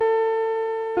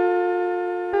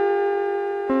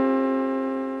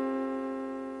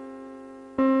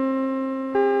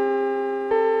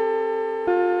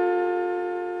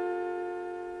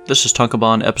This is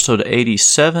Tunkabon, episode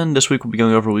 87. This week we'll be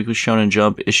going over Weekly Shonen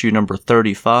Jump, issue number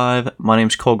 35. My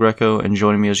name's Cole Greco, and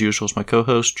joining me as usual is my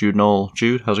co-host, Jude Knoll.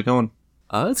 Jude, how's it going?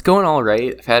 It's going all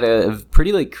right. I've had a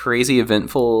pretty crazy,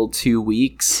 eventful 2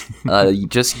 weeks.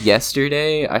 Just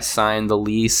yesterday, I signed the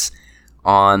lease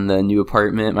on the new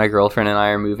apartment my girlfriend and I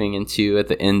are moving into at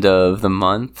the end of the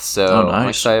month. So nice. I'm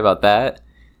excited about that.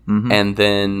 Mm-hmm. And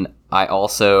then I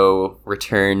also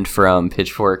returned from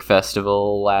Pitchfork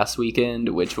Festival last weekend,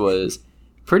 which was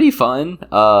pretty fun,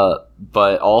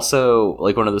 but also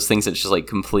one of those things that's just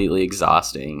completely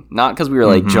exhausting. Not because we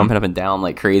were jumping up and down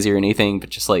like crazy or anything,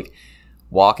 but just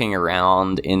walking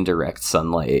around in direct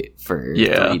sunlight for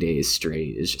 3 days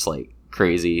straight is just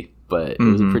crazy, but it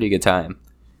was a pretty good time.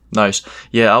 Nice.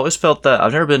 Yeah, I always felt that.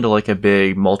 I've never been to a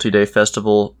big multi-day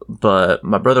festival, but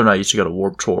my brother and I used to go to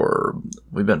Warped Tour.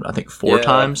 We've been, I think, 4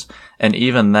 times. And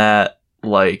even that,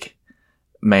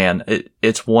 man,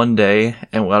 it's one day.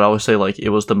 And I'd always say,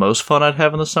 it was the most fun I'd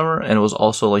have in the summer. And it was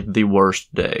also, the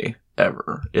worst day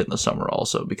ever in the summer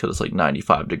also, because it's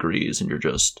 95 degrees and you're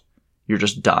just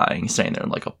dying, staying there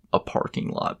in a parking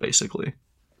lot, basically.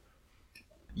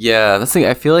 Yeah, that's the thing.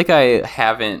 I feel like I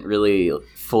haven't really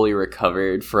fully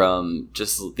recovered from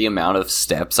just the amount of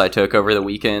steps I took over the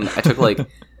weekend. I took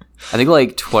I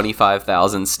think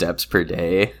 25,000 steps per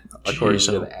day according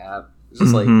to the app.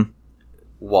 Just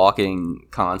walking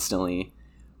constantly,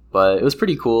 but it was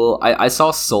pretty cool. I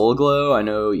saw Soul Glow. I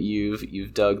know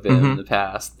you've dug them in the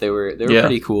past. They were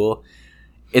pretty cool.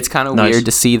 It's kind of weird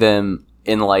to see them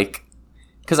in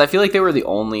because I feel like they were the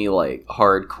only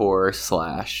hardcore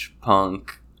 /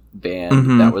 punk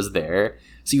band that was there.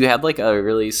 So you had a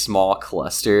really small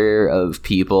cluster of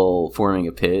people forming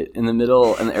a pit in the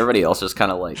middle, and everybody else just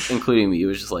kind of including me,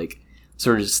 was just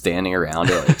sort of just standing around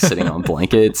or sitting on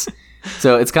blankets.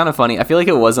 So it's kind of funny. I feel like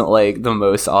it wasn't the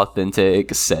most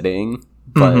authentic setting,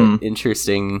 but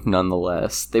interesting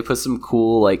nonetheless. They put some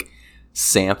cool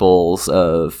samples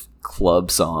of club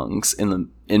songs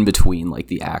in between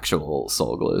the actual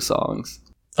Soul Glow songs.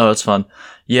 Oh, that's fun.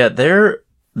 Yeah, they're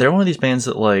one of these bands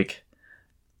that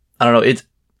I don't know, it's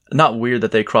not weird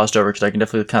that they crossed over, because I can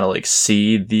definitely kind of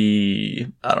see the,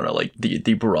 I don't know,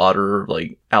 the broader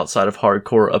outside of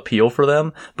hardcore appeal for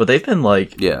them, but they've been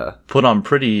put on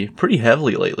pretty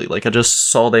heavily lately. I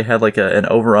just saw they had an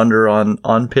over under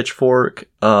on Pitchfork,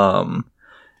 and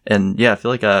yeah, I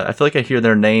feel like I hear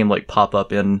their name pop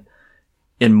up in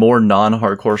more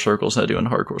non-hardcore circles than I do in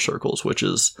hardcore circles, which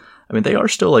is, I mean, they are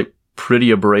still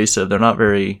pretty abrasive. They're not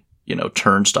very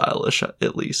turnstile-ish,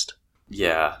 at least.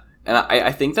 Yeah. And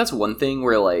I think that's one thing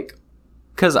where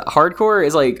because hardcore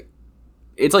is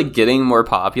it's getting more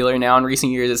popular now in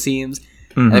recent years, it seems.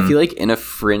 And I feel in a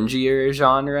fringier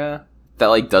genre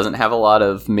that doesn't have a lot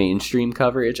of mainstream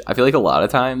coverage, I feel a lot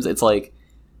of times it's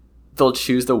they'll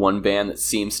choose the one band that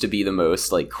seems to be the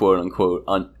most quote unquote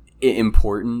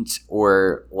important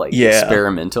or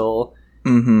experimental.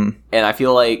 And I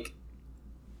feel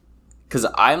because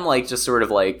I'm just sort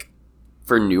of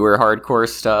for newer hardcore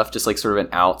stuff, just sort of an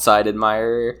outside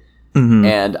admirer.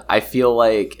 And I feel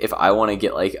if I want to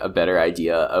get a better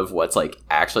idea of what's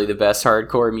actually the best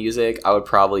hardcore music, I would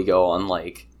probably go on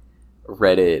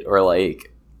Reddit or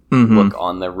look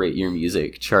on the Rate Your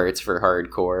Music charts for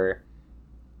hardcore.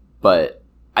 But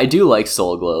I do like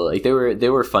Soul Glow. They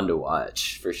were fun to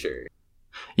watch for sure.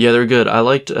 Yeah, they're good. I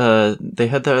liked they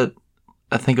had that,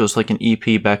 I think it was an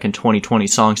EP back in 2020,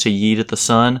 Songs to Yeet at the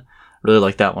Sun. Really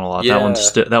like that one a lot. Yeah. That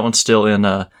one's still in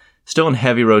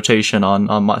heavy rotation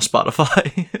on my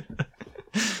Spotify.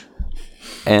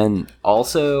 And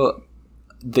also,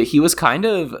 he was kind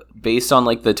of based on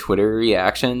the Twitter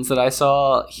reactions that I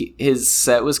saw. His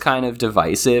set was kind of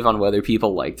divisive on whether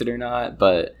people liked it or not.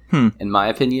 But in my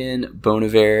opinion, Bon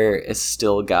Iver has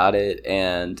still got it,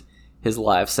 and his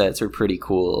live sets are pretty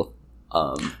cool.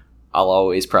 I'll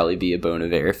always probably be a Bon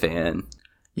Iver fan.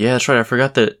 Yeah, that's right. I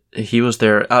forgot that he was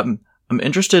there. I'm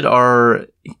interested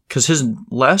because his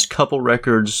last couple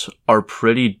records are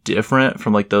pretty different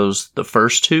from the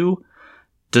first two.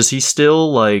 Does he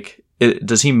still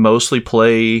does he mostly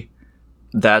play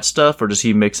that stuff, or does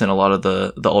he mix in a lot of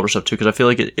the older stuff too? Because I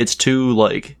feel it's two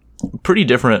pretty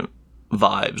different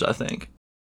vibes, I think.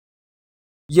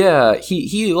 Yeah,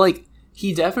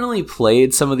 he definitely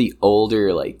played some of the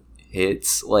older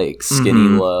hits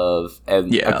Skinny Love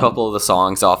and a couple of the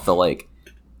songs off the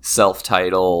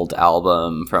self-titled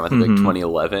album from I think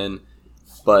 2011,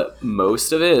 but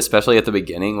most of it, especially at the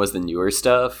beginning, was the newer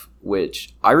stuff,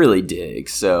 which I really dig.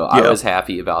 So I was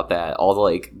happy about that. All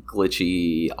the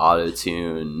glitchy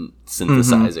auto-tune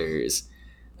synthesizers,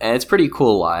 and it's pretty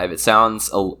cool live. It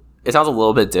sounds a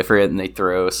little bit different, and they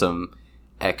throw some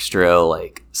extra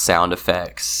like sound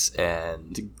effects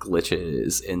and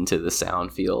glitches into the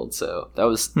sound field. So that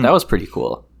was pretty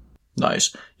cool.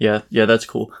 Nice. Yeah, that's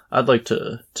cool. I'd like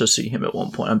to see him at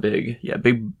one point. I'm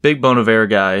big Bon Iver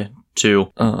guy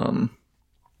too. All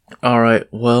right.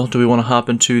 Well, do we want to hop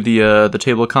into the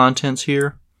table of contents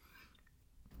here?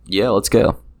 Yeah, let's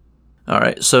go. All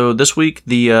right. So this week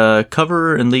the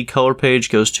cover and lead color page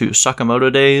goes to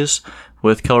Sakamoto Days,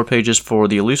 with color pages for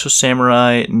The Elusive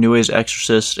Samurai, Nue's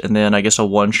Exorcist, and then I guess a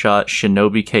one-shot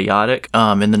Shinobi Chaotic.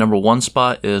 In the number 1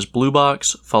 spot is Blue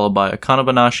Box, followed by Akana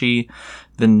Banashi,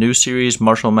 then new series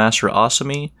Martial Master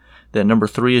Asami. Then number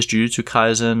 3 is Jujutsu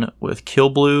Kaisen with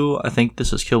Kill Blue. I think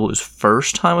this is Kill Blue's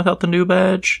first time without the new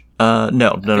badge.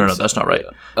 No, that's not right.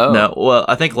 Oh. No, well,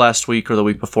 I think last week or the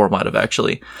week before might have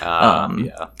actually.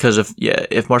 Because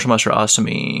if Martial Master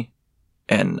Asami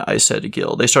and I said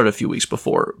Gil, they started a few weeks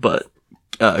before, but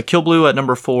Kill Blue at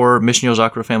number 4, Mission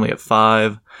Yozakura Family at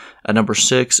 5. At number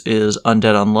 6 is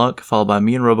Undead Unluck, followed by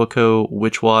Me and Roboco,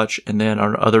 Witch Watch, and then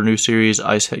our other new series,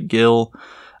 Icehead Gil.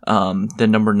 Then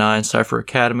number 9, Cypher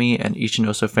Academy, and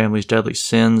Ichinose Family's Deadly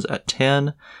Sins at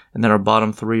 10. And then our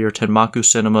bottom 3 are Tenmaku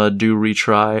Cinema, Do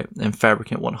Retry, and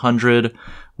Fabricant 100,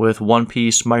 with One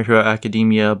Piece, My Hero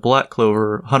Academia, Black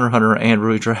Clover, Hunter x Hunter, and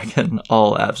Ruby Dragon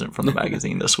all absent from the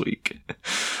magazine this week.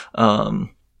 The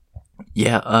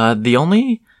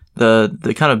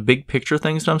kind of big picture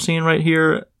things that I'm seeing right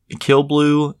here, Kill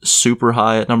Blue, super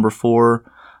high at number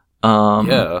 4.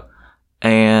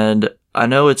 And I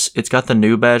know it's got the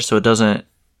new badge, so it doesn't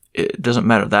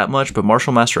matter that much, but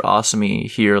Martial Master Asami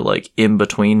here, like in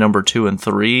between number 2 and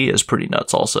 3, is pretty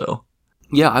nuts also.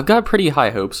 Yeah, I've got pretty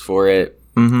high hopes for it.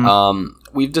 Mm-hmm.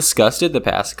 We've discussed it the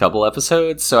past couple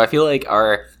episodes, so I feel like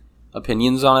our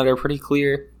opinions on it are pretty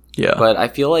clear. Yeah. But I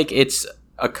feel like it's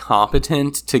a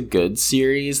competent to good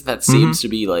series that seems to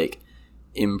be like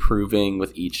improving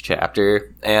with each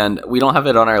chapter, and we don't have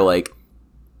it on our like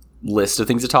list of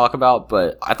things to talk about,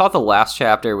 but I thought the last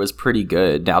chapter was pretty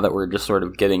good now that we're just sort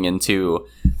of getting into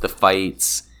the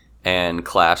fights and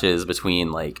clashes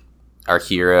between like our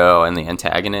hero and the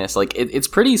antagonist. Like it's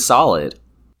pretty solid.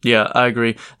 Yeah, I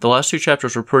agree. The last 2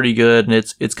 chapters were pretty good, and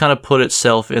it's kind of put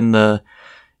itself in the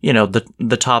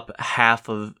the top half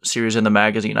of series in the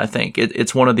magazine. I think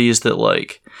it's one of these that,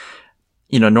 like,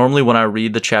 normally when I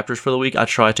read the chapters for the week, I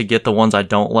try to get the ones I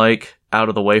don't like out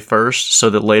of the way first, so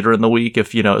that later in the week,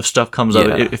 if stuff comes up,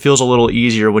 it feels a little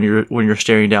easier when you're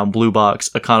staring down Blue Box,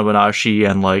 Akana Banashi,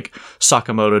 and like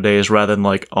Sakamoto Days, rather than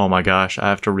like, oh my gosh, I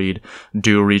have to read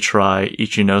Do Retry,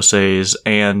 Ichinose's,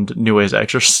 and Nue's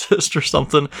Exorcist or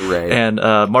something. Right. And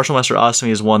Martial Master Asami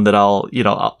is one that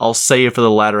I'll save for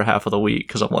the latter half of the week,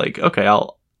 because I'm like, okay,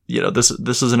 this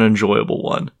is an enjoyable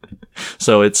one.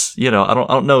 So it's I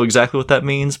don't know exactly what that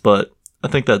means, but I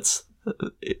think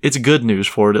it's good news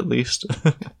for it at least.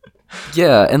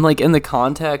 Yeah, and like in the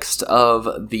context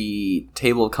of the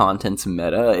table of contents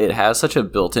meta, it has such a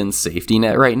built-in safety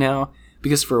net right now,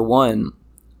 because for one,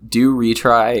 Do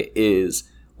Retry is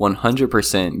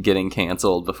 100% getting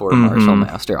canceled before Martial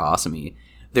Master Asami.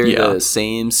 They're the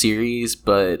same series,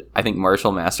 but I think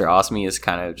Martial Master Asami is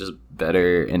kind of just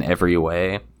better in every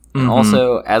way. And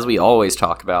also, as we always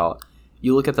talk about,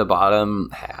 you look at the bottom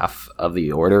half of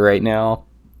the order right now,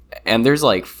 and there's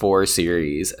like 4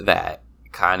 series that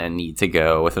kind of need to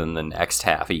go within the next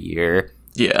half a year.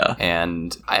 Yeah.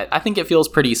 And I think it feels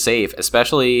pretty safe,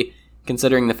 especially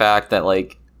considering the fact that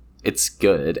like it's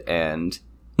good and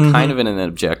kind of in an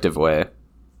objective way.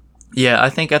 Yeah, I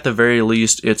think at the very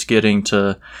least it's getting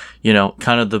to,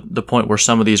 kind of the point where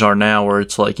some of these are now, where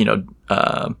it's like,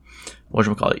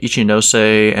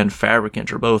 Ichinose and Fabricant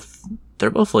they're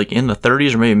both like in the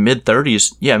 30s or maybe mid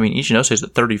 30s. Yeah, I mean, Ichinose's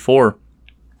at 34.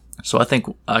 So I think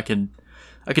I could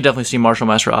definitely see Martial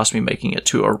Master Asami making it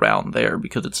to around there,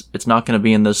 because it's not going to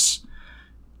be in this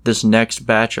next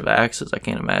batch of axes, I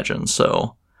can't imagine.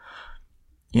 So,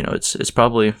 it's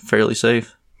probably fairly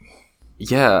safe.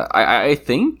 Yeah, I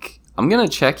think I'm going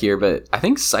to check here, but I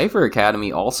think Cypher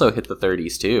Academy also hit the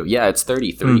 30s too. Yeah, it's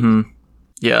 33.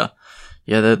 Yeah.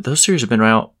 Yeah, those series have been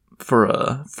out for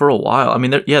a while. I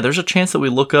mean, there's a chance that we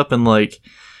look up and like,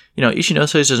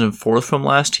 Ichinose's is in 4th from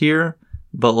last year,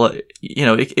 but like,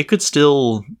 it could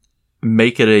still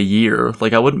make it a year.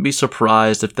 Like, I wouldn't be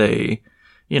surprised if they,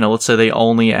 let's say they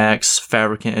only axe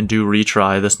Fabricant and Do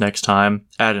Retry this next time,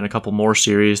 add in a couple more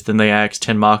series, then they axe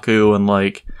Tenmaku and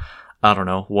like, I don't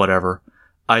know, whatever,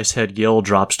 Icehead Gil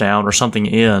drops down or something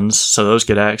ends, so those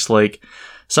get axed. Like,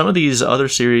 some of these other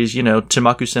series,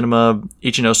 Tenmaku Cinema,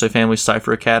 Ichinose Family,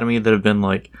 Cypher Academy, that have been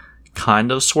like kind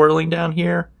of swirling down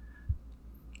here,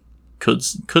 could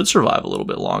survive a little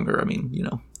bit longer. I mean,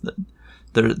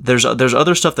 there's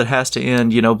other stuff that has to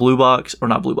end. You know, Black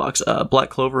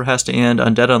Clover has to end.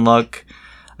 Undead Unluck.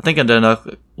 I think Undead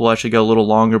Unluck will actually go a little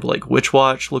longer, but like Witch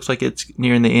Watch looks like it's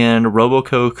nearing the end.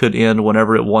 Roboco could end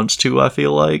whenever it wants to, I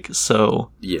feel like.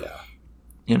 So yeah,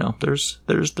 you know, there's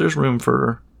room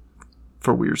for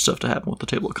weird stuff to happen with the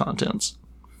table of contents.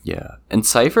 Yeah. And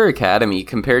Cypher Academy,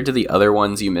 compared to the other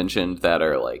ones you mentioned that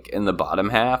are like in the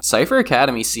bottom half, Cypher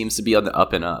Academy seems to be on the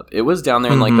up and up. It was down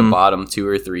there in like the bottom 2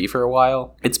 or 3 for a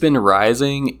while. It's been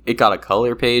rising. It got a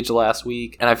color page last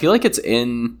week, and I feel like it's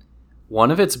in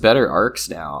one of its better arcs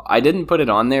now. I didn't put it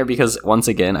on there because, once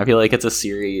again, I feel like it's a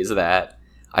series that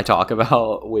I talk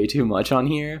about way too much on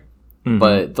here.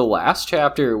 But the last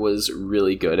chapter was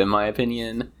really good, in my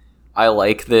opinion. I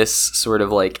like this sort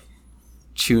of like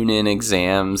Chunin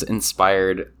exams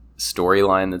inspired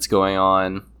storyline that's going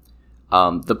on.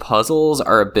 The puzzles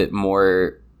are a bit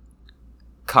more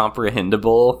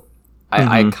comprehensible.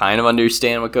 I kind of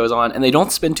understand what goes on, and they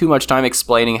don't spend too much time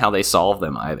explaining how they solve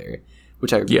them either,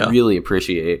 which I really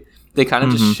appreciate. They kind of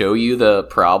just show you the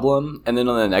problem, and then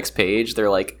on the next page,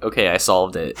 they're like, okay, I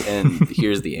solved it, and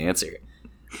here's the answer.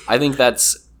 I think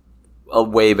that's a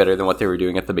way better than what they were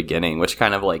doing at the beginning, which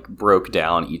kind of like broke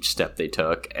down each step they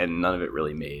took, and none of it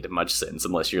really made much sense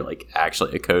unless you're like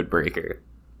actually a code breaker.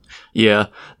 Yeah.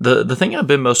 The thing I've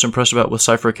been most impressed about with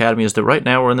Cypher Academy is that right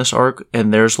now we're in this arc,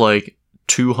 and there's like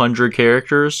 200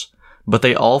 characters, but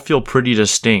they all feel pretty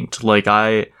distinct. Like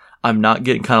I'm not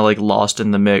getting kind of like lost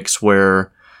in the mix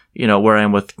where, you know, where I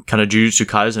am with kind of Jujutsu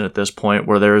Kaisen at this point,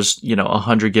 where there's, you know,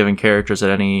 100 given characters at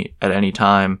any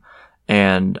time,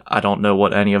 and I don't know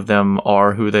what any of them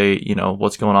are, who they, you know,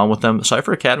 what's going on with them.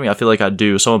 Cypher Academy, I feel like I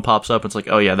do. Someone pops up, it's like,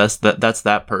 oh yeah, that's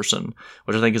that person,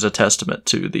 which I think is a testament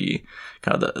to the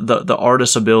kind of the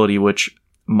artist's ability, which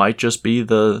might just be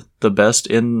the best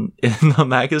in the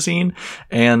magazine,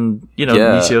 and, you know,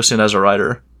 Nisiosin as a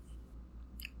writer.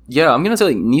 Yeah, I'm gonna say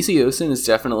like Nisiosin is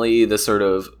definitely the sort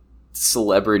of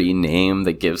celebrity name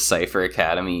that gives Cypher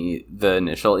Academy the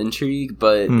initial intrigue,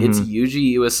 but it's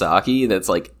Yuji Iwasaki that's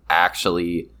like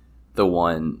actually the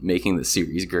one making the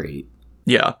series great.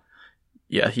 Yeah,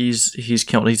 he's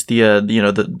killing. He's the you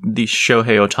know, the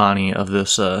Shohei Ohtani of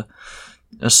this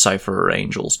Cypher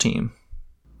Angels team.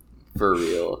 For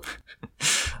real.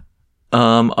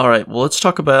 All right, well, let's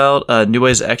talk about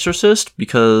Niue's Exorcist,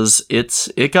 because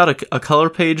it got a color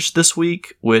page this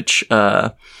week, which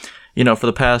you know, for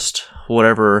the past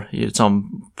whatever, it's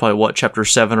on probably chapter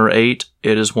 7 or 8.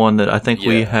 It is one that I think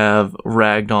we have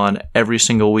ragged on every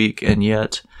single week, and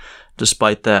yet,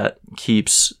 despite that,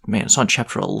 it's on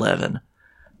chapter 11.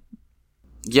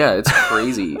 Yeah, it's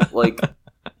crazy. Like,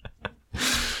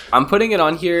 I'm putting it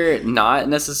on here not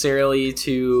necessarily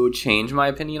to change my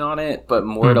opinion on it, but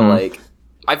more to like,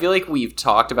 I feel like we've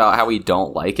talked about how we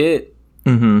don't like it,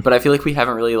 but I feel like we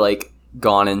haven't really like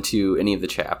gone into any of the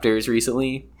chapters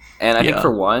recently. And I think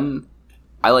for one,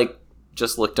 I like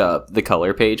just looked up the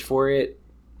color page for it.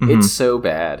 It's so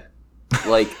bad.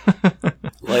 Like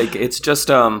it's just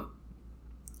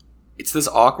it's this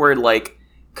awkward, like,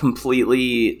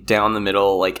 completely down the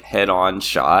middle, like, head-on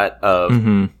shot of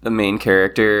the main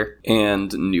character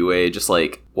and Niue just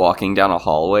like walking down a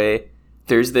hallway.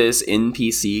 There's this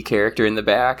NPC character in the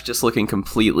back just looking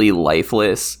completely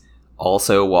lifeless,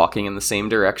 also walking in the same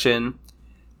direction.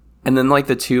 And then, like,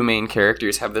 the two main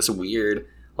characters have this weird,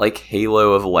 like,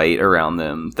 halo of light around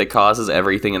them that causes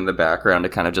everything in the background to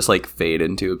kind of just, like, fade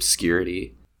into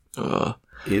obscurity.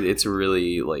 It's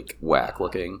really, like, whack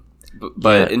looking.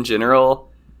 But in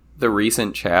general, the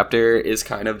recent chapter is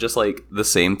kind of just, like, the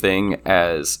same thing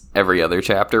as every other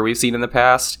chapter we've seen in the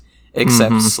past,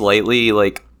 except slightly,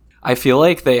 like, I feel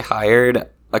like they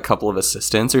hired a couple of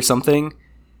assistants or something.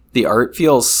 The art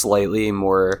feels slightly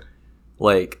more,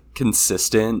 like,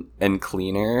 consistent and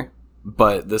cleaner,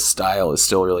 but the style is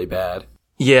still really bad.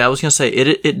 Yeah, I was gonna say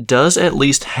it does at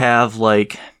least have,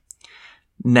 like,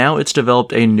 now it's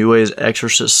developed a Niue's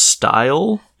Exorcist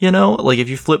style, you know? Like, if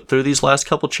you flip through these last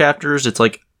couple chapters, it's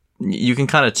like you can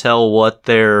kind of tell what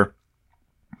they're,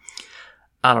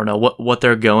 I don't know, what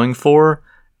they're going for.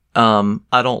 I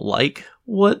don't like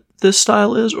what this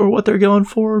style is or what they're going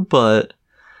for, but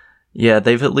yeah,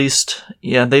 they've at least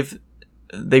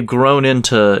they've grown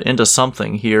into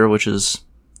something here, which is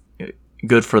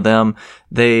good for them.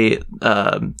 The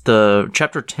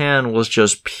chapter 10 was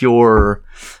just pure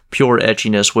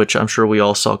etchiness, which I'm sure we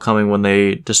all saw coming when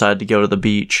they decided to go to the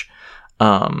beach.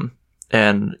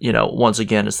 And, you know, once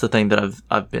again, it's the thing that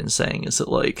I've been saying, is that,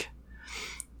 like,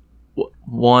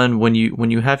 one, when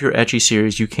you have your ecchi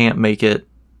series, you can't make it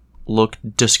look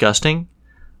disgusting.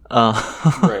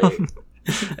 Right.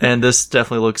 And this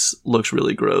definitely looks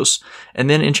really gross. And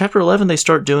then in chapter 11, they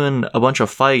start doing a bunch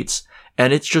of fights,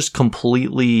 and it's just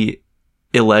completely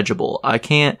illegible. I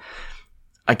can't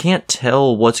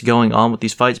tell what's going on with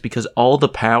these fights because all the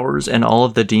powers and all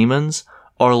of the demons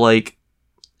are like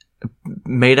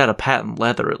made out of patent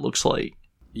leather, it looks like.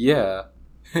 Yeah,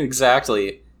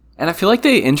 exactly. And I feel like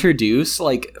they introduce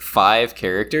like 5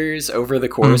 characters over the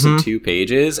course of 2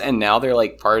 pages, and now they're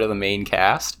like part of the main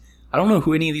cast. I don't know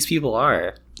who any of these people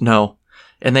are. No.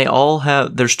 And they all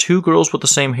have, there's 2 girls with the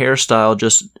same hairstyle,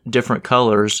 just different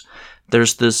colors.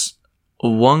 There's this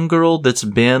one girl that's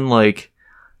been like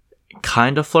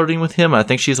kind of flirting with him. I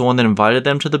think she's the one that invited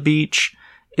them to the beach.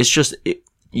 It's just,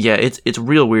 it's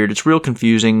real weird. It's real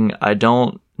confusing. I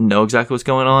don't know exactly what's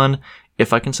going on.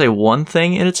 If I can say one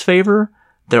thing in its favor,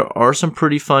 there are some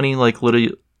pretty funny, like little,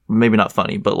 maybe not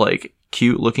funny, but like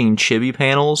cute looking chibi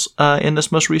panels in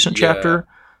this most recent chapter.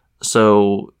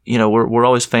 So, we're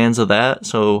always fans of that.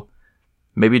 So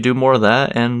maybe do more of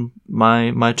that, and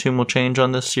my tune will change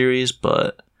on this series.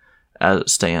 But as it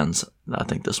stands, I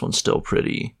think this one's still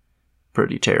pretty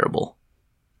terrible.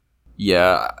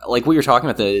 Yeah, like we were talking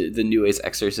about the New Age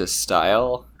Exorcist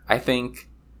style. I think,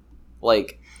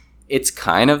 like, it's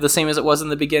kind of the same as it was in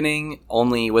the beginning,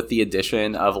 only with the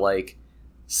addition of like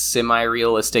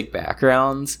semi-realistic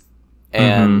backgrounds,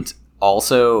 and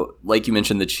also, like you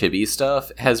mentioned, the chibi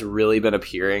stuff has really been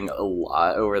appearing a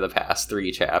lot over the past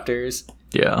 3 chapters.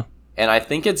 Yeah. And I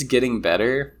think it's getting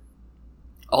better.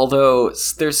 Although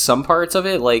there's some parts of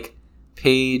it, like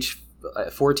page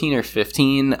 14 or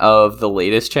 15 of the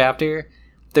latest chapter,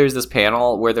 there's this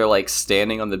panel where they're like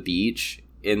standing on the beach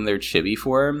in their chibi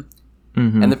form.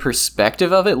 And the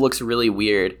perspective of it looks really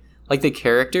weird. Like the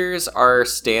characters are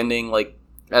standing like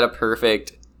at a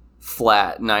perfect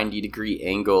flat 90-degree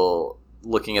angle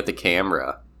looking at the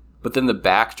camera, but then the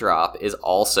backdrop is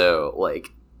also like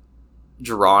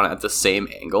drawn at the same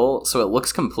angle, so it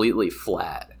looks completely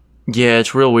flat. Yeah,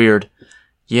 it's real weird.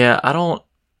 Yeah,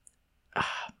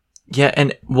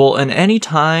 and any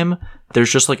time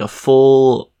there's just like a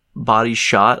full body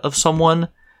shot of someone,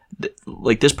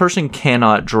 like this person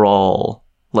cannot draw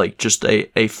like just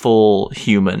a full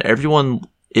human. Everyone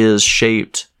is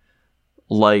shaped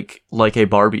like a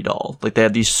Barbie doll. Like they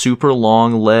have these super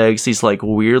long legs, these like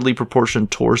weirdly proportioned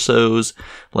torsos.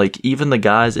 Like even the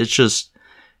guys, it's just,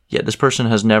 this person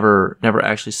has never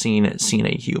actually seen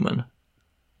a human.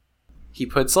 He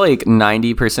puts like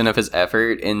 90% of his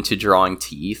effort into drawing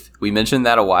teeth. We mentioned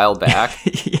that a while back.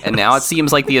 Yes. And now it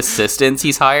seems like the assistants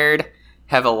he's hired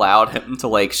have allowed him to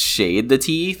like shade the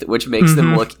teeth, which makes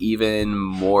them look even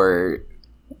more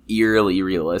eerily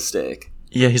realistic.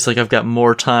 Yeah, he's like, I've got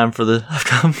more time to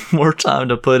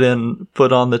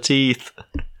put on the teeth.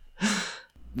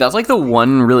 That's like the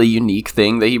one really unique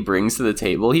thing that he brings to the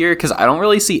table here, because I don't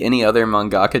really see any other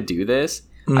mangaka do this.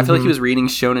 I feel like he was reading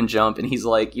Shonen Jump, and he's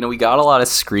like, we got a lot of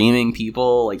screaming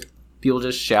people, like people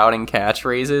just shouting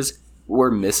catchphrases. What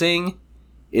we're missing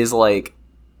is like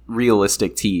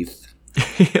realistic teeth.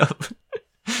 Yep.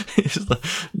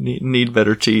 Need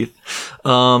better teeth.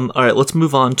 All right, let's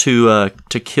move on to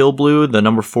Kill Blue, the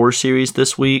number 4 series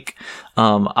this week.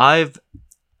 Kill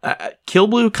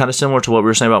Blue, kind of similar to what we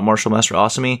were saying about Martial Master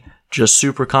Asami, just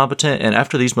super competent. And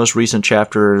after these most recent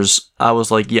chapters, I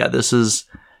was like, yeah, this is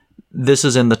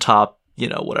in the top,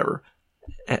 whatever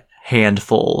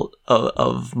handful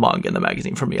of manga in the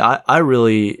magazine for me. I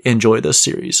really enjoy this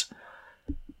series.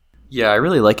 Yeah, I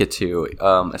really like it too,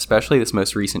 especially this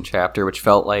most recent chapter, which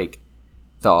felt like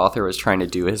the author was trying to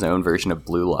do his own version of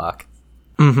Blue Lock.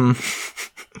 The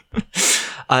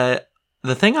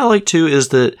thing I like too is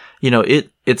that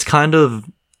it's kind of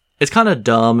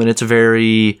dumb, and it's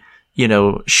very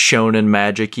shonen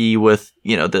magic-y with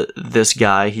this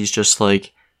guy. He's just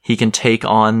like, he can take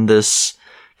on this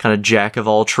kind of jack of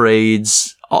all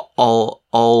trades, all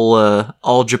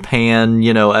Japan,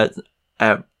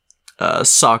 at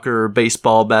soccer,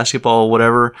 baseball, basketball,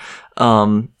 whatever,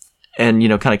 and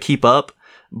kind of keep up.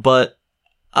 But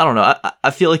I don't know. I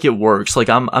feel like it works. Like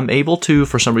I'm able to,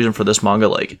 for some reason, for this manga,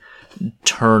 like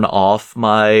turn off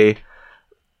my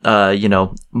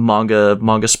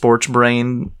manga sports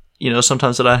brain.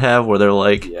 Sometimes that I have where they're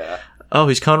like, oh,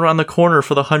 he's coming around the corner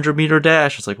for the 100-meter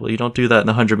dash. It's like, well, you don't do that in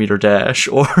the 100-meter dash.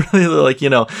 Or they're like,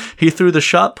 he threw the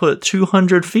shot put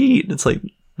 200 feet. It's like,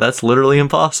 that's literally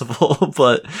impossible.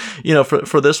 But,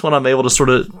 for this one, I'm able to sort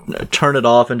of turn it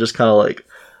off and just kind of like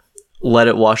let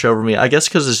it wash over me. I guess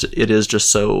because it is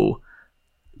just so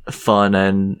fun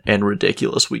and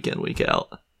ridiculous week in, week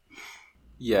out.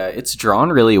 Yeah, it's drawn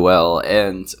really well.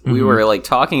 And we were like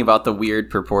talking about the weird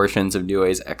proportions of New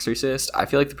A's Exorcist. I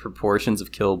feel like the proportions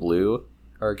of Kill Blue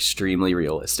are extremely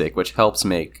realistic, which helps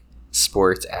make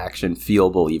sports action feel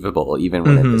believable even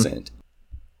when it isn't.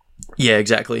 Yeah,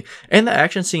 exactly. And the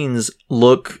action scenes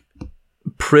look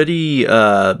pretty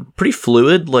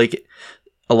fluid. Like,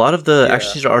 a lot of the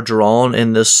action scenes are drawn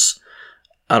in this,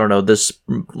 I don't know, this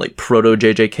like proto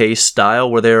JJK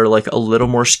style where they're like a little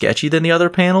more sketchy than the other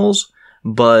panels,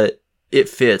 but it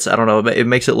fits. I don't know. It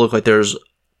makes it look like there's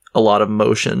a lot of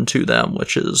motion to them,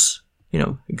 which is, you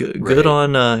know, good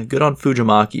on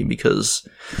Fujimaki, because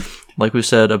like we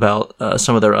said about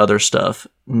some of their other stuff,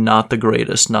 not the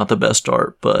greatest, not the best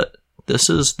art, but this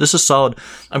is solid.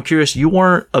 I'm curious, you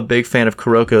weren't a big fan of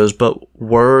Kuroko's, but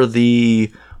were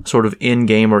the sort of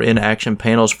in-game or in-action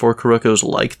panels for Kuroko's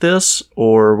like this,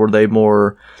 or were they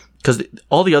more, because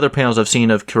all the other panels I've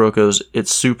seen of Kuroko's,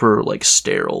 it's super like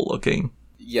sterile looking.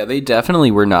 Yeah, they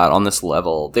definitely were not on this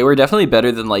level. They were definitely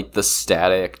better than like the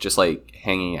static, just like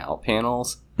hanging out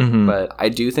panels. But I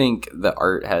do think the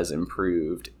art has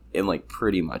improved in like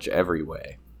pretty much every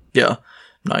way. Yeah,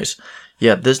 nice.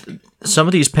 Yeah, some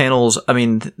of these panels, I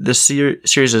mean, this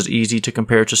series is easy to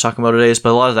compare to Sakamoto Days,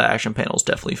 but a lot of the action panels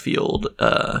definitely feel,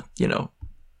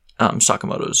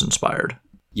 Sakamoto's inspired.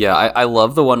 Yeah, I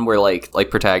love the one where like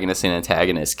protagonist and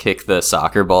antagonist kick the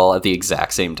soccer ball at the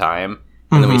exact same time.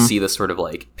 And then we see the sort of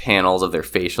like panels of their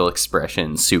facial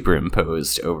expressions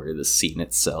superimposed over the scene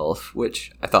itself,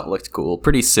 which I thought looked cool.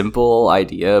 Pretty simple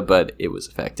idea, but it was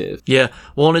effective. Yeah,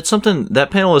 well, and it's something,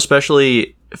 that panel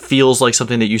especially feels like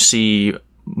something that you see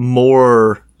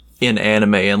more in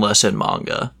anime and less in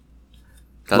manga.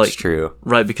 That's true.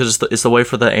 Right, because it's the way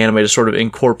for the anime to sort of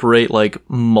incorporate like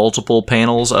multiple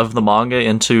panels of the manga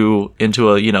into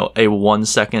a, you know, a 1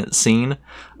 second scene.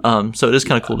 So it is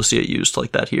kind of cool to see it used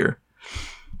like that here.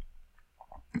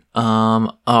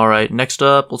 All right, next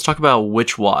up, let's talk about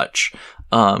Witch Watch.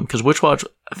 Because Witch Watch,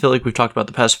 I feel like we've talked about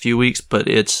the past few weeks, but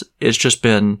it's just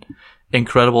been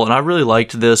incredible, and I really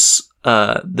liked this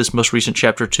most recent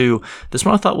chapter 2. This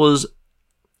one I thought was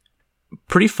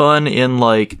pretty fun in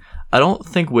like, I don't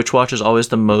think Witch Watch is always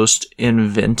the most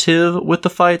inventive with the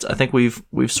fights. I think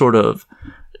we've sort of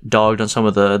dogged on some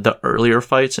of the earlier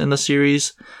fights in the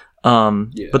series.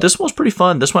 But this one was pretty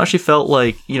fun. This one actually felt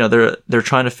like, you know, they're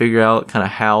trying to figure out kind of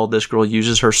how this girl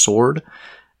uses her sword,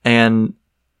 and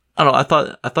I don't know,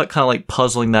 I thought kind of like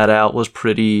puzzling that out was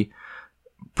pretty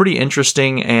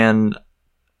interesting. And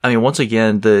I mean, once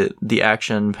again, the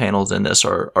action panels in this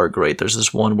are great. There's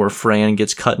this one where Fran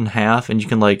gets cut in half, and you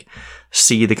can like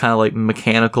see the kind of like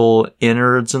mechanical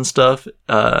innards and stuff.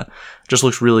 Just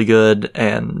looks really good.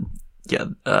 And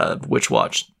yeah, Witch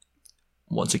Watch,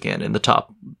 once again, in the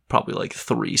top probably like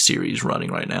 3 series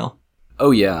running right now.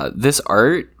 Oh yeah, this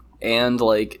art and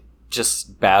like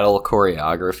just battle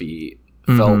choreography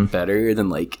felt better than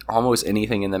like almost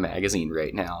anything in the magazine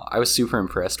right now. I was super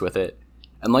impressed with it.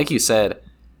 And like you said,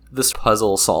 this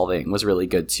puzzle solving was really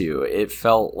good too. It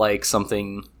felt like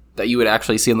something that you would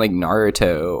actually see in like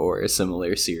Naruto or a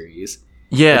similar series.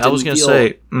 Yeah, I was going to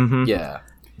say. Yeah.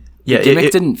 The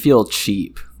gimmick didn't feel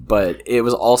cheap, but it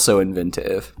was also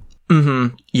inventive.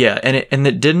 Yeah, and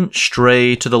it didn't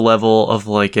stray to the level of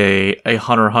like a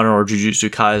Hunter x Hunter or Jujutsu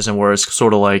Kaisen, where it's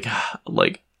sort of like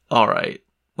all right,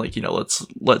 like, you know,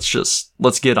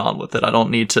 let's get on with it. I don't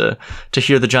need to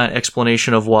hear the giant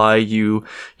explanation of why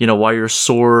why your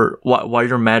sword, why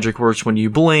your magic works when you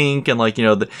blink, and like, you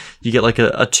know, you get like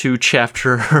a 2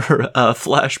 chapter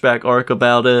flashback arc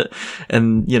about it,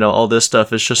 and you know, all this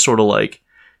stuff is just sort of like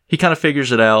he kind of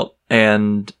figures it out,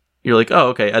 and you're like, oh,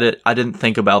 okay, I didn't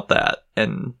think about that.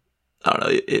 And I don't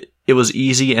know, it was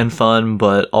easy and fun,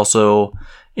 but also,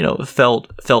 you know,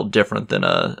 felt different than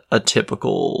a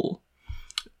typical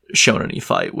shonen-y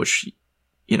fight, which,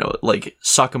 you know, like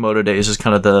Sakamoto Days is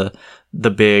kind of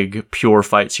the big pure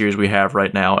fight series we have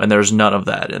right now, and there's none of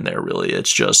that in there really.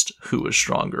 It's just who is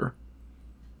stronger.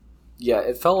 Yeah,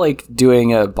 it felt like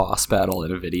doing a boss battle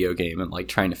in a video game and like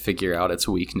trying to figure out its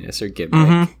weakness or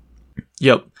gimmick.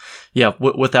 Yep. Yeah,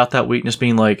 without that weakness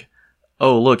being like,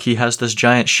 oh, look, he has this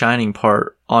giant shining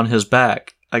part on his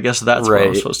back. I guess that's where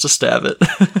I'm supposed to stab it.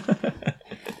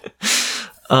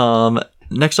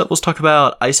 Next up, let's talk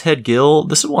about Icehead Gill.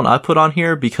 This is one I put on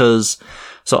here because,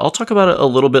 so I'll talk about it a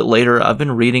little bit later. I've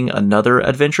been reading another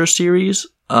adventure series,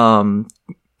 kind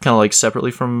of like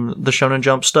separately from the Shonen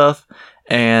Jump stuff.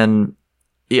 And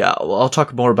yeah, I'll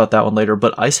talk more about that one later.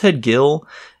 But Icehead Gill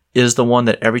is the one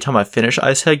that every time I finish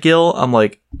Icehead Gill, I'm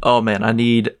like, oh man,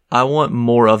 I want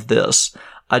more of this.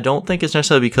 I don't think it's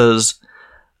necessarily because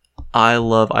I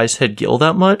love Icehead Gill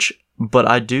that much, but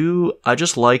I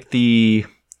just like the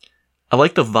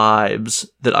vibes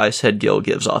that Icehead Gill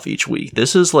gives off each week.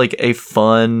 This is like a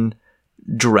fun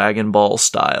Dragon Ball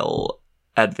style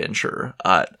adventure.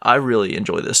 I really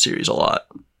enjoy this series a lot.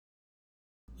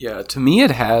 Yeah, to me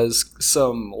it has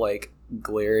some like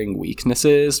glaring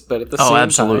weaknesses, but at the same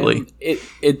absolutely. time,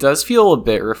 it does feel a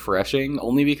bit refreshing,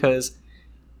 only because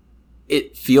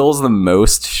it feels the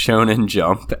most Shonen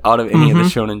Jump out of any of the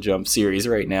Shonen Jump series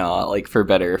right now, like for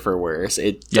better or for worse.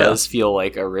 It does feel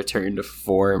like a return to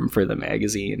form for the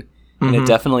magazine. And it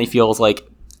definitely feels like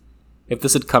if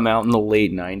this had come out in the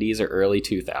late 90s or early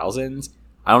 2000s,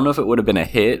 I don't know if it would have been a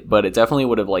hit, but it definitely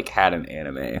would have like had an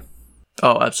anime.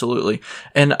 Oh, absolutely.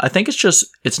 And I think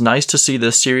it's nice to see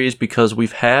this series because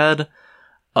we've had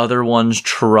other ones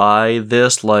try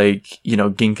this, like, you know,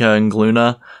 Ginka and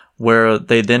Gluna, where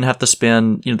they then have to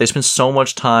spend, you know, they spend so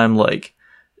much time like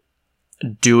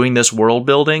doing this world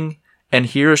building. And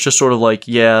here it's just sort of like,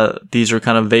 yeah, these are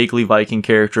kind of vaguely Viking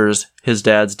characters. His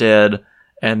dad's dead.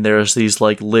 And there's these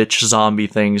like lich zombie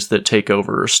things that take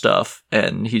over stuff.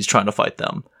 And he's trying to fight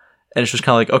them. And it's just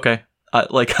kind of like, okay,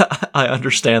 I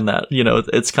understand that. You know,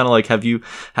 it's kind of like, have you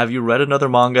read another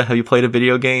manga? Have you played a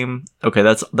video game? Okay,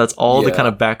 that's all the kind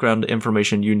of background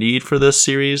information you need for this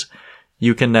series.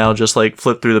 You can now just like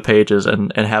flip through the pages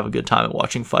and have a good time at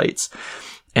watching fights.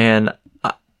 And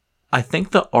I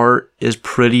think the art is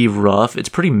pretty rough. It's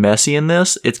pretty messy in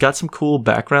this. It's got some cool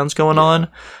backgrounds going on,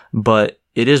 but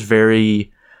it is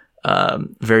very,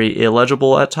 very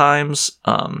illegible at times.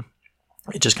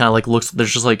 It just kind of like looks,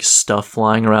 there's just like stuff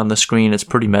flying around the screen. It's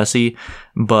pretty messy.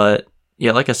 But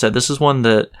yeah, like I said, this is one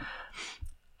that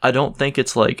I don't think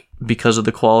it's like because of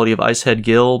the quality of Icehead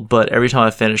Gill, but every time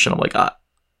I finish it, I'm like,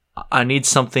 I need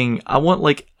something. I want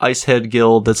like Icehead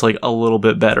Gill that's like a little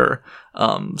bit better.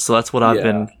 So that's what I've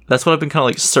been kind of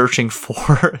like searching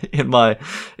for in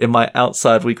my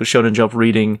outside Weekly Shonen Jump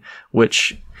reading,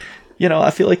 which, you know,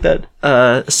 I feel like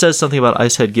that says something about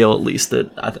Icehead Gill, at least,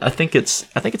 that I think it's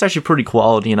actually pretty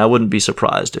quality, and I wouldn't be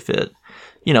surprised if it,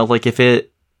 you know, like if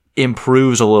it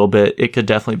improves a little bit, it could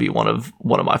definitely be one of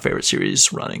my favorite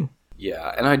series running.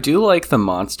 Yeah, and I do like the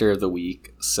Monster of the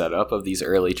Week setup of these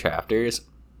early chapters.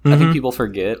 I think people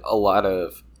forget a lot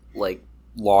of like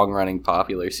long-running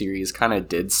popular series kind of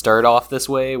did start off this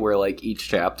way, where like each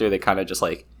chapter they kind of just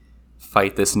like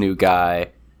fight this new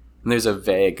guy. And there's a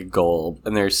vague goal,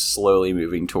 and they're slowly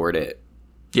moving toward it.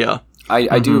 Yeah.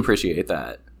 I do appreciate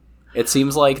that. It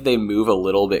seems like they move a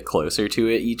little bit closer to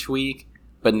it each week,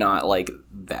 but not, like,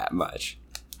 that much.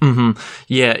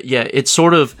 Yeah, it's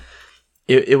sort of...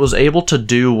 It was able to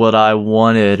do what I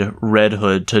wanted Red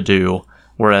Hood to do,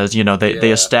 whereas, you know,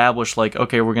 they established, like,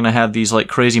 okay, we're going to have these, like,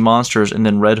 crazy monsters, and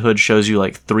then Red Hood shows you,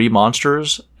 like, 3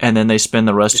 monsters, and then they spend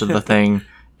the rest of the thing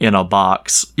in a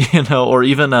box, you know, or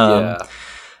even...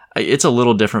 It's a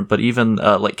little different, but even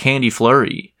like Candy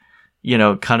Flurry, you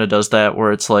know, kind of does that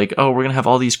where it's like, oh, we're going to have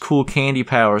all these cool candy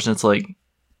powers. And it's like,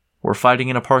 we're fighting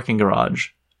in a parking garage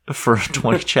for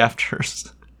 20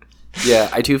 chapters. Yeah,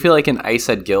 I do feel like in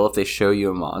Icehead Gill, if they show you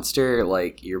a monster,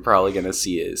 like, you're probably going to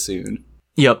see it soon.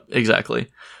 Yep, exactly.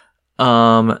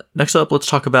 Next up, let's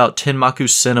talk about Tenmaku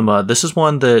Cinema. This is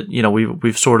one that, you know,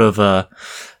 we've sort of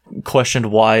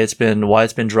questioned why it's been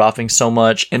dropping so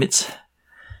much. And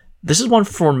this is one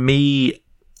for me.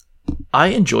 I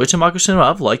enjoy Tenmaku Cinema.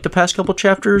 I've liked the past couple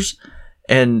chapters,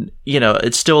 and you know,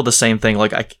 it's still the same thing.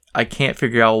 Like I can't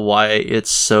figure out why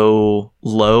it's so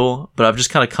low, but I've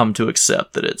just kind of come to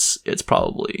accept that it's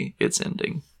probably its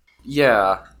ending.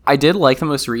 Yeah, I did like the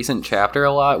most recent chapter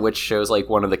a lot, which shows like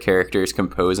one of the characters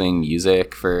composing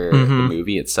music for the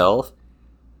movie itself.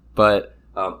 But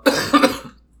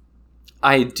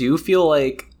I do feel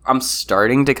like I'm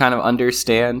starting to kind of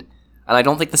understand. And I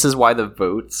don't think this is why the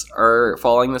votes are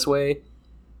falling this way.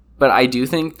 But I do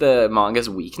think the manga's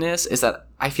weakness is that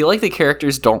I feel like the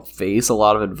characters don't face a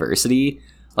lot of adversity.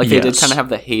 Like, they did kind of have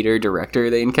the hater director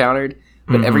they encountered.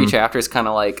 But every chapter is kind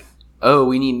of like, oh,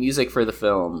 we need music for the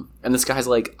film. And this guy's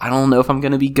like, I don't know if I'm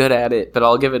going to be good at it, but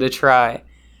I'll give it a try.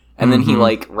 And then he,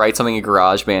 like, writes something in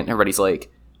GarageBand. And everybody's like,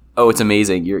 oh, it's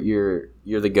amazing. You're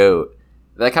the GOAT.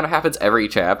 That kind of happens every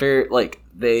chapter. Like,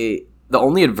 the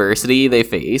only adversity they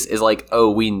face is like, oh,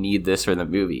 we need this for the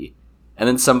movie. And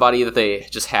then somebody that they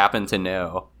just happen to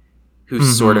know who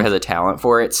sort of has a talent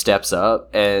for it steps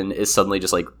up and is suddenly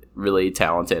just like really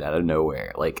talented out of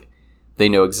nowhere. Like, they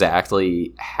know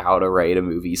exactly how to write a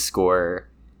movie score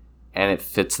and it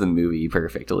fits the movie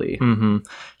perfectly.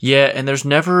 Yeah, and there's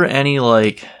never any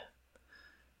like...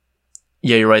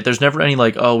 Yeah, you're right. There's never any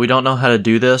like, oh, we don't know how to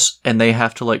do this, and they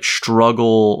have to like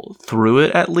struggle through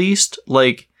it at least.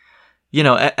 Like, you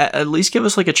know, at least give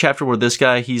us like a chapter where this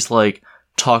guy, he's like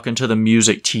talking to the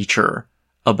music teacher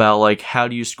about like, how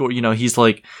do you score? You know, he's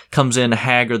like comes in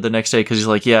haggard the next day because he's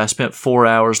like, yeah, I spent 4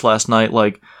 hours last night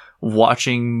like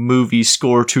watching movie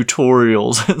score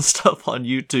tutorials and stuff on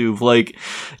YouTube. Like,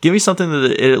 give me something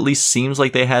that it at least seems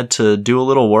like they had to do a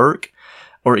little work,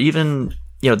 or even,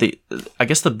 I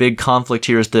guess the big conflict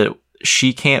here is that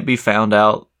she can't be found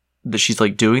out that she's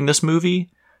like doing this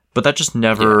movie, but that just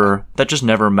never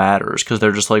matters, because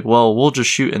they're just like, well, we'll just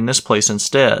shoot in this place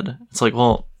instead. It's like,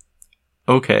 well,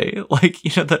 okay, like,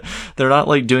 they're not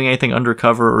like doing anything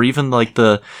undercover, or even like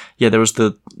there was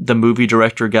the movie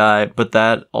director guy, but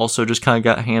that also just kind of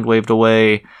got hand waved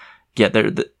away. Yeah,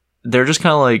 they're just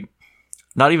kind of like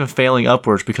not even failing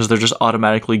upwards, because they're just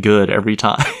automatically good every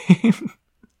time.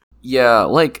 Yeah,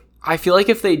 like, I feel like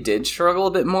if they did struggle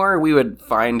a bit more, we would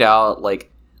find out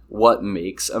like what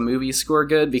makes a movie score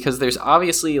good, because there's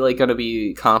obviously like going to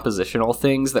be compositional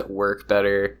things that work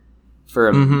better for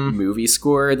a movie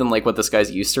score than like what this guy's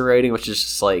used to writing, which is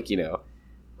just like,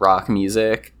 rock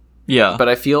music. Yeah. But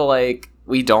I feel like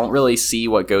we don't really see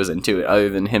what goes into it, other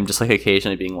than him just like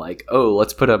occasionally being like, oh,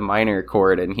 let's put a minor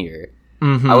chord in here.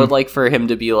 I would like for him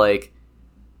to be like,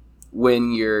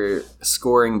 when you're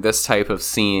scoring this type of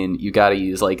scene, you got to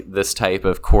use like this type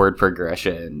of chord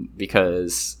progression,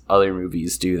 because other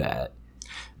movies do that.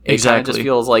 It kind of just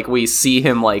feels like we see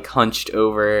him like hunched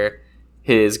over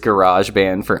his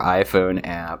GarageBand for iPhone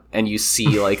app, and you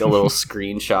see like a little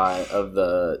screenshot of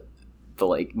the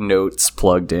like notes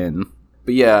plugged in.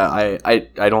 But yeah,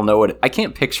 I don't know I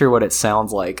can't picture what it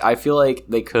sounds like. I feel like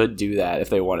they could do that if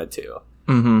they wanted to.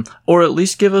 Or at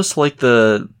least give us like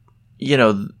the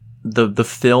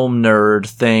film nerd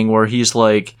thing where he's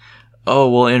like, oh,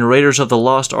 well, in Raiders of the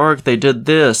Lost Ark, they did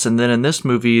this, and then in this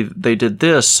movie, they did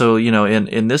this, so,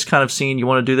 in this kind of scene, you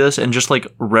want to do this, and just, like,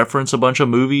 reference a bunch of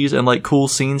movies and, like, cool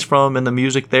scenes from and the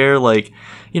music there, like,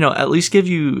 at least give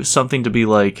you something to be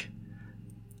like,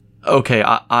 okay,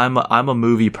 I'm a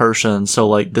movie person, so,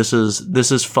 like, this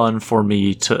is fun for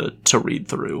me to read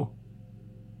through.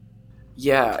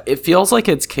 Yeah, it feels like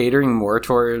it's catering more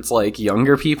towards, like,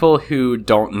 younger people who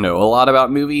don't know a lot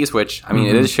about movies, which, I mean,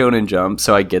 it is Shonen Jump,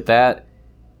 so I get that.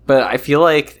 But I feel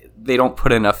like they don't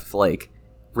put enough, like,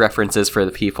 references for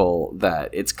the people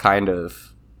that it's kind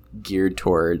of geared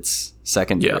towards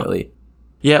secondarily.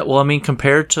 Yeah, well, I mean,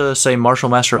 compared to, say, Martial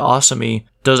Master Asami,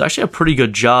 does actually a pretty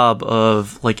good job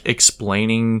of, like,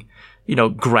 explaining,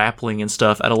 grappling and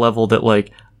stuff at a level that,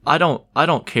 like, I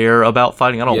don't care about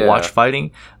fighting. I don't watch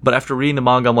fighting, but after reading the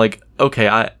manga, I'm like, okay,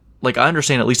 I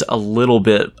understand at least a little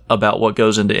bit about what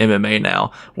goes into MMA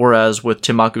now. Whereas with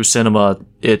Temaku Cinema,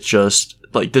 it's just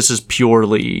like, this is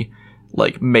purely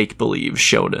like make believe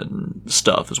shonen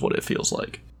stuff is what it feels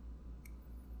like.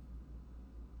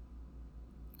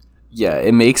 Yeah,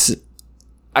 it makes.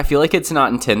 I feel like it's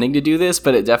not intending to do this,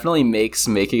 but it definitely makes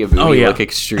making a movie look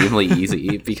extremely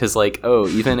easy, because, like,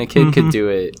 even a kid could do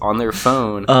it on their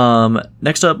phone.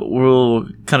 Next up, we'll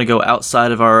kind of go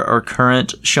outside of our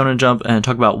current Shonen Jump and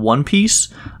talk about One Piece.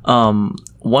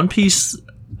 One Piece,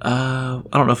 I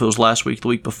don't know if it was last week, the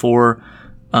week before,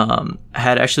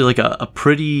 had actually, like, a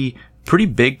pretty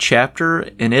big chapter,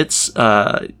 and it's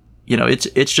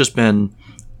just been...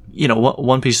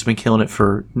 One Piece has been killing it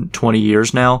for 20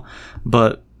 years now,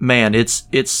 but man, it's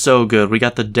so good. We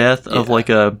got the death of like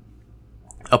a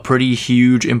pretty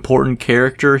huge important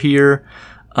character here.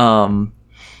 That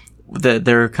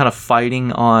they're kind of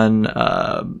fighting on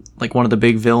like one of the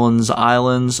big villains'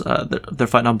 islands. They're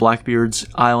fighting on Blackbeard's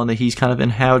island that he's kind of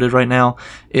inhabited right now.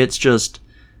 It's just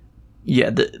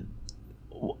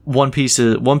One Piece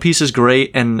is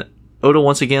great, and Oda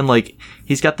once again, like,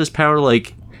 he's got this power,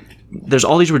 like. There's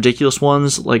all these ridiculous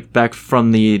ones, like back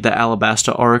from the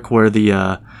Alabasta arc where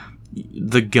the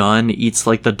gun eats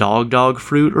like the dog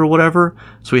fruit or whatever.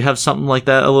 So we have something like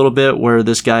that a little bit where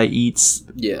this guy eats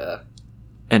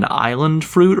an island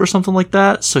fruit or something like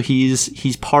that. So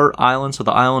he's part island, so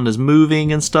the island is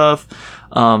moving and stuff.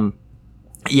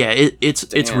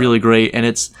 It's really great, and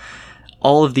it's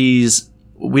all of these.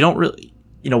 We don't really,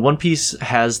 One Piece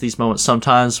has these moments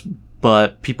sometimes,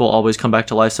 but people always come back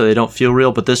to life, so they don't feel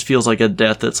real. But this feels like a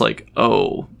death that's like,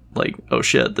 oh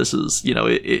shit, this is,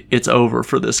 it's over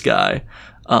for this guy.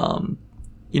 So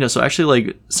actually,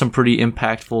 like, some pretty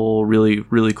impactful, really,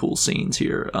 really cool scenes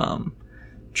here.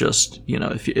 Just,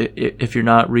 if you're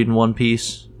not reading One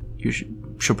Piece, you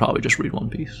should probably just read One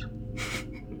Piece.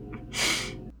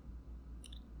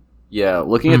 Yeah,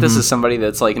 looking at this as somebody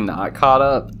that's, like, not caught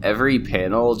up, every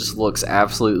panel just looks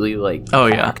absolutely, like,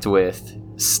 packed with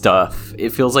stuff. It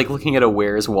feels like looking at a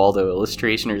Where's Waldo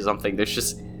illustration or something. There's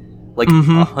just like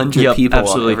 100 people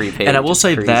on every page. And I will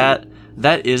say that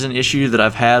is an issue that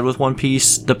I've had with One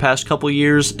Piece the past couple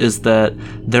years, is that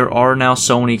there are now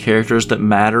so many characters that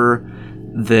matter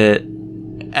that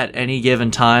at any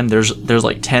given time there's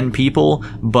like 10 people,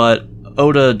 but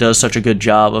Oda does such a good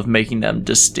job of making them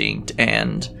distinct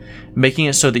and making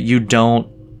it so that you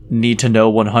don't need to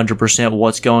know 100%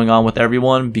 what's going on with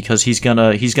everyone, because he's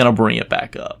gonna bring it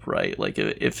back up, right? Like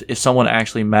if someone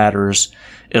actually matters,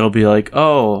 it'll be like,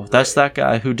 oh, that's that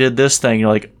guy who did this thing. You're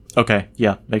like, okay,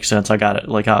 yeah, makes sense, I got it.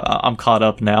 Like I'm caught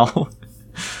up now.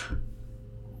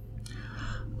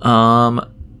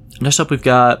 Next up we've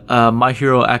got My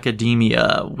Hero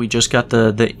Academia. We just got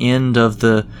the end of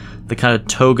the kind of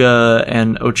Toga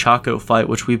and Ochako fight,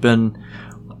 which we've been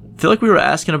feel like we were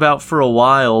asking about for a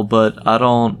while, but I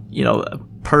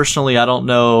don't, personally, I don't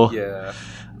know. Yeah.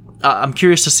 I'm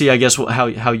curious to see, I guess,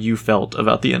 how you felt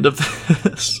about the end of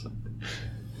this.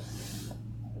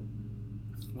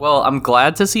 Well, I'm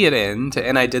glad to see it end,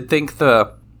 and I did think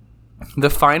the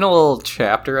final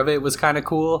chapter of it was kind of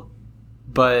cool,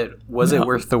 but was it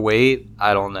worth the wait?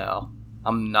 I don't know.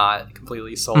 I'm not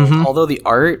completely sold. Mm-hmm. Although the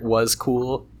art was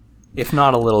cool, if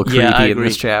not a little creepy in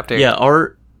this chapter. Yeah,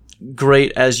 art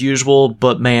great as usual,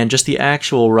 but man, just the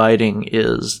actual writing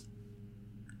is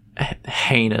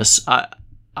heinous. I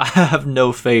have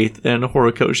no faith in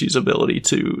Horikoshi's ability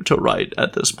to write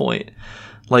at this point.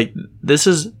 Like, this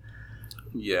is...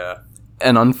 Yeah.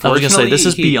 And unfortunately... I was gonna say, this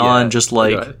is beyond just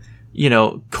like,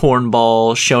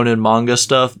 cornball shonen manga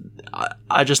stuff.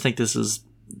 I just think this is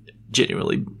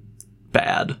genuinely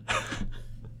bad.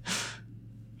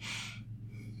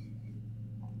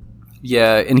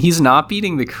 Yeah, and he's not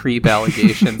beating the creep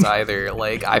allegations either.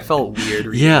 Like, I felt weird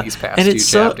reading these past two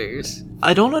chapters.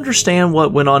 I don't understand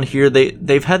what went on here.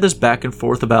 They've had this back and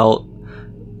forth about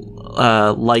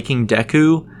liking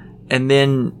Deku, and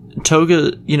then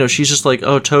Toga, she's just like,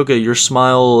 oh, Toga, your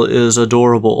smile is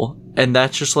adorable. And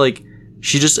that's just like,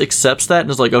 she just accepts that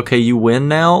and is like, okay, you win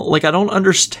now? Like, I don't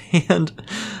understand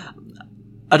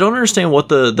what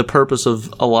the purpose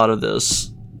of a lot of this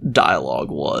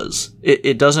dialogue was.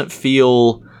 It doesn't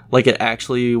feel like it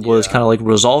actually was kind of like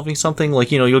resolving something.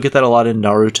 Like, you'll get that a lot in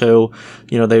Naruto.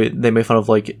 They make fun of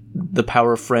like the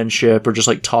power of friendship or just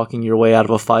like talking your way out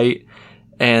of a fight,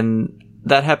 and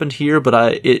that happened here.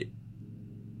 But it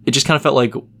just kind of felt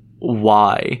like,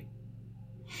 why?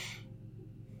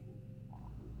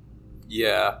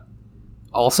 Yeah.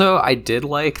 Also, I did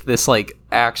like this like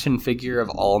action figure of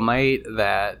All Might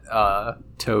that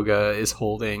Toga is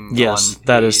holding. Yes, on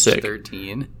that page is sick.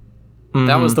 13. Mm-hmm.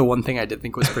 That was the one thing I did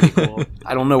think was pretty cool.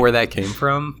 I don't know where that came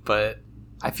from, but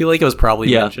I feel like it was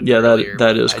probably mentioned earlier.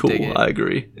 that is cool. I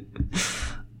agree.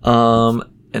 And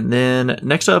then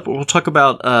next up, we'll talk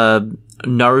about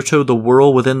Naruto: The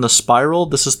Whirl Within the Spiral.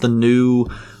 This is the new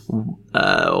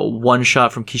one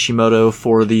shot from Kishimoto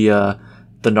for the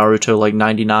Naruto like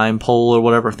 99 poll or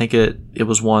whatever. I think it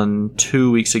was one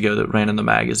 2 weeks ago that ran in the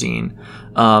magazine.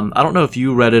 I don't know if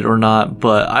you read it or not,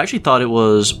 but I actually thought it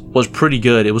was pretty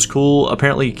good. It was cool.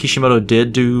 Apparently Kishimoto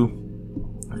did do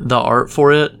the art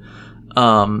for it,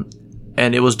 and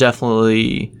it was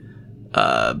definitely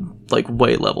like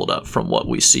way leveled up from what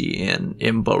we see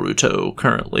in Boruto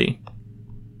currently.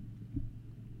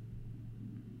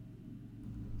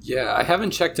 Yeah, I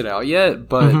haven't checked it out yet,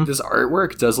 but this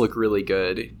artwork does look really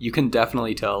good. You can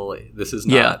definitely tell this is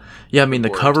not... Yeah, I mean,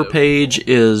 the cover page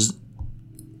is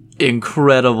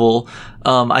incredible.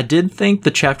 I did think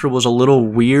the chapter was a little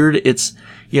weird. It's,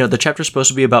 the chapter's supposed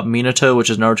to be about Minato, which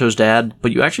is Naruto's dad,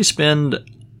 but you actually spend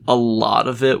a lot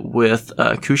of it with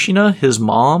Kushina, his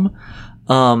mom.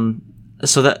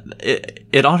 So that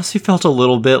it honestly felt a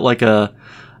little bit like a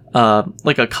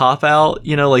cop out,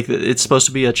 like it's supposed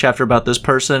to be a chapter about this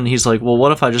person, and he's like, well,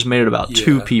 what if I just made it about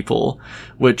two people,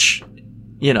 which,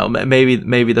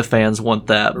 maybe the fans want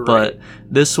that, right. But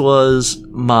this was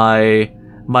my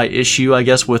issue, I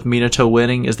guess, with Minato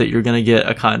winning, is that you're gonna get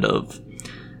a kind of,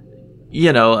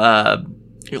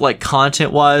 like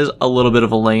content wise, a little bit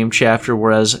of a lame chapter,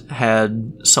 whereas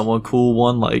had someone cool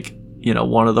won, like,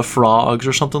 one of the frogs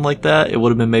or something like that, it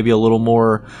would have been maybe a little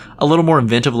more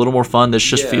inventive, a little more fun. This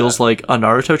just feels like a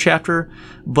Naruto chapter,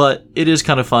 but it is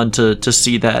kind of fun to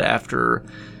see that after,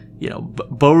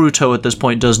 Boruto at this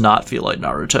point does not feel like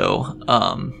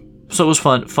Naruto. So it was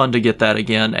fun to get that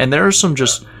again. And there are some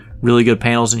just really good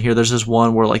panels in here. There's this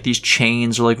one where like these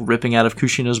chains are like ripping out of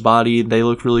Kushina's body. They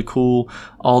look really cool.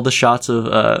 All the shots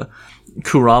of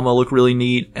Kurama look really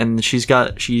neat, and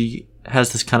she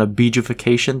has this kind of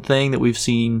beejification thing that we've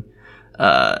seen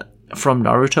from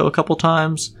Naruto a couple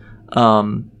times.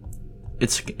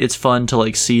 It's fun to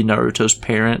like see Naruto's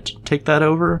parent take that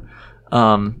over.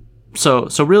 So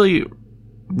really,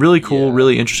 really cool,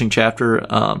 really interesting chapter.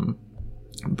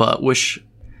 But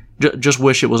just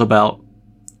wish it was about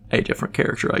a different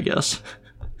character, I guess.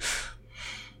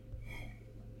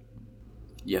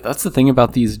 Yeah, that's the thing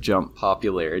about these Jump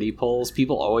popularity polls.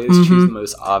 People always choose the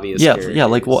most obvious characters. Yeah,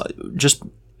 like what? Just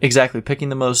exactly picking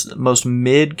the most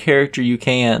mid character you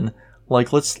can.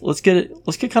 Like let's get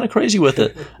kind of crazy with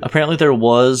it. Apparently there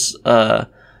was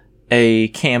a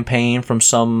campaign from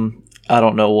some, I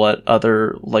don't know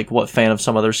what fan of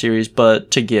some other series,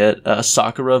 but to get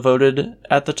Sakura voted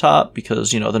at the top because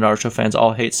the Naruto fans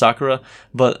all hate Sakura.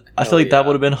 But I feel like that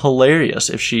would have been hilarious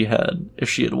if she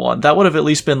had won. That would have at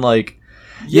least been like.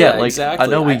 Yeah, like, exactly. I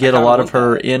know we get a lot of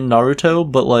her in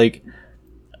Naruto, but, like,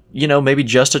 maybe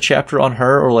just a chapter on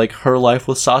her or, like, her life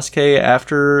with Sasuke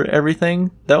after everything.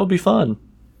 That would be fun.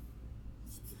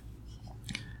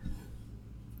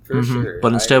 For sure.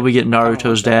 But instead we get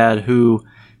Naruto's dad, who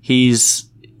he's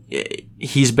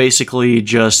basically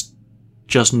just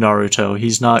Naruto.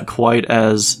 He's not quite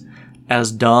as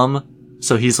dumb.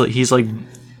 So he's basically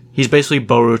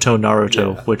Boruto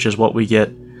Naruto, which is what we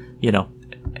get,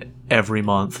 every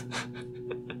month.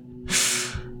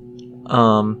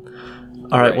 All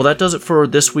right, well that does it for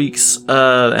this week's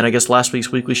and I guess last week's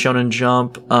Weekly Shonen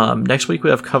Jump. Next week we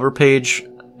have cover page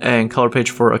and color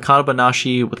page for Akana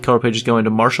Banashi, with color pages going to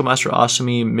Martial Master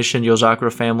Asumi, Mission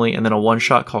Yozakura Family, and then a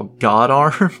one-shot called God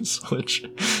Arms, which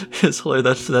is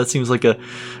hilarious. That seems like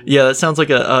that sounds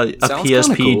like a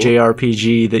PSP cool.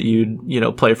 JRPG that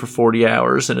you'd play for 40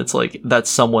 hours, and it's like that's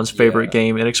someone's favorite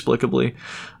game inexplicably.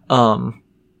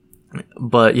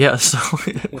 But yeah, so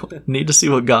need to see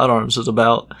what God Arms is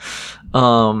about.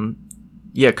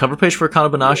 Cover page for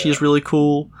Akana Banashi is really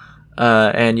cool.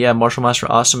 And Martial Master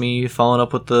Asumi following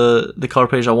up with the color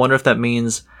page. I wonder if that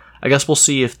means, I guess we'll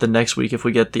see if the next week if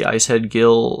we get the Icehead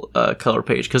Gill color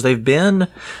page, because they've been,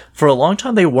 for a long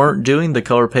time they weren't doing the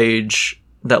color page,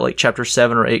 that like chapter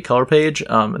 7 or 8 color page,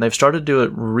 and they've started to do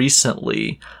it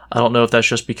recently. I don't know if that's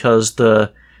just because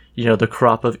the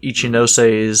crop of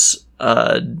Ichinose's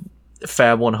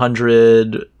Fab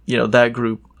 100, that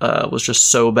group was just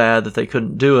so bad that they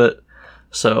couldn't do it.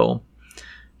 So,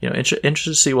 interested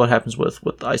to see what happens with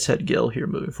Icehead Gill here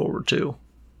moving forward too.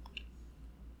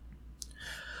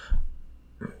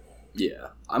 Yeah,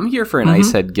 I'm here for an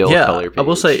Icehead Gill color page. I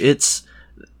will say it's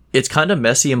kind of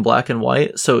messy in black and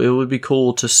white, so it would be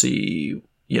cool to see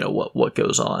what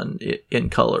goes on in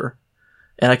color.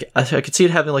 And I could see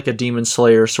it having like a Demon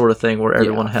Slayer sort of thing where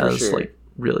everyone has like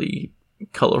really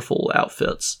colorful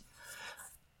outfits.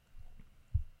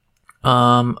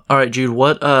 All right, Jude,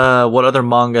 what other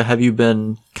manga have you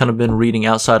been reading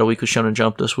outside of Weekly Shonen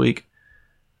Jump this week?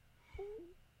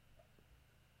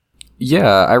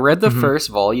 Yeah, I read the first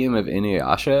volume of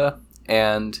Inuyasha,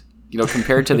 and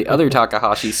compared to the other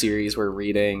Takahashi series we're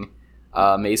reading,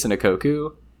 Mason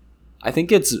Ikoku, I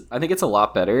think it's a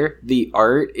lot better. The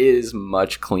art is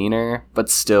much cleaner, but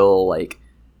still like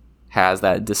has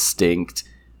that distinct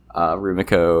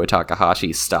Rumiko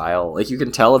Takahashi style. Like you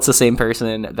can tell it's the same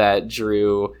person that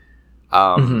drew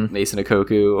Mason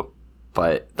Ikoku,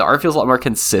 but the art feels a lot more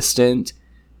consistent,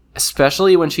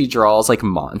 especially when she draws like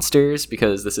monsters,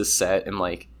 because this is set in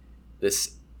like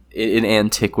this in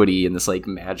antiquity, in this like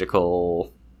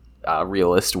magical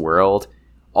realist world.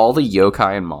 All the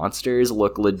yokai and monsters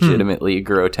look legitimately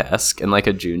grotesque in like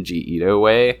a Junji Ito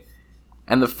way,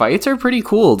 and the fights are pretty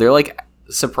cool. They're like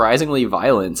surprisingly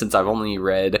violent, since I've only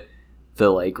read the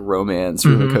like romance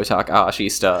Rumiko Takahashi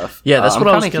stuff. Yeah, that's what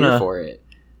I was gonna here for it.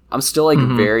 I'm still like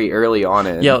very early on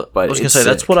in. Yeah, but I was gonna say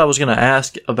that's what I was gonna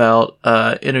ask about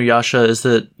Inuyasha, is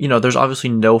that there's obviously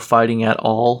no fighting at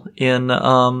all in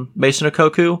Mason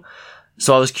Ikoku,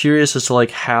 so I was curious as to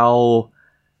like how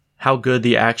good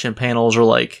the action panels or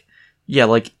like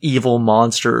evil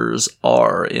monsters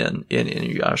are in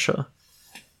Inuyasha.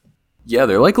 Yeah,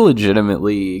 they're like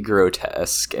legitimately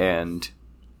grotesque and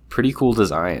pretty cool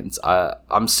designs.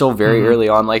 I'm still very early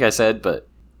on, like I said, but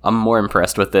I'm more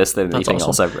impressed with this than anything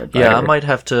else I've read. Yeah, I might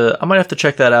have to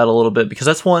check that out a little bit, because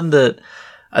that's one that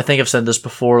I think I've said this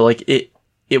before. Like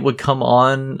it would come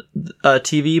on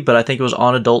TV, but I think it was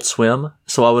on Adult Swim,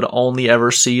 so I would only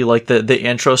ever see like the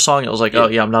intro song. It was like,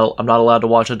 I'm not allowed to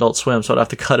watch Adult Swim, so I'd have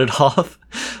to cut it off.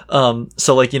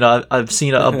 So like I've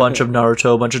seen a bunch of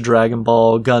Naruto, a bunch of Dragon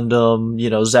Ball, Gundam,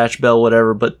 Zatch Bell,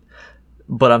 whatever, but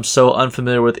I'm so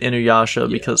unfamiliar with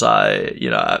Inuyasha because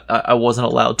I wasn't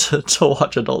allowed to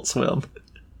watch Adult Swim.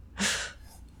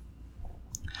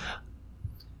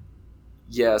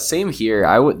 Yeah, same here.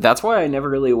 That's why I never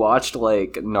really watched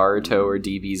like Naruto or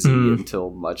DBZ until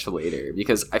much later,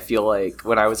 because I feel like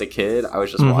when I was a kid, I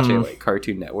was just watching like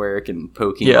Cartoon Network and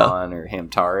Pokemon or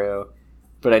Hamtaro,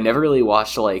 but I never really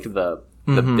watched like the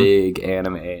big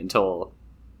anime until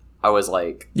I was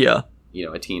like a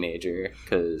teenager,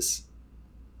 because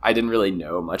I didn't really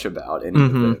know much about any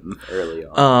of them early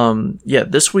on. Yeah,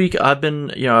 this week I've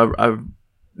been, I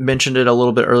mentioned it a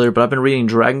little bit earlier, but I've been reading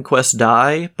Dragon Quest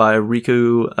Dai by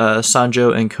Riku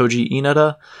Sanjo and Koji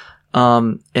Inada.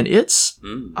 And it's,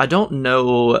 I don't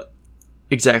know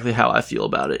exactly how I feel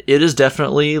about it. It is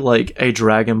definitely like a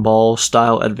Dragon Ball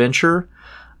style adventure.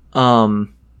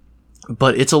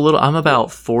 But it's a little, I'm about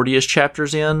 40-ish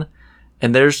chapters in,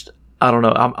 and there's, I don't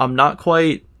know, I'm not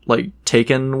quite like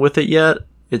taken with it yet.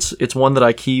 It's one that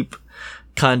I keep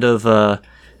kind of,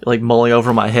 like mulling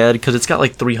over my head because it's got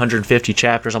like 350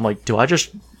 chapters. I'm like, do I just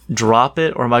drop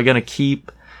it, or am I going to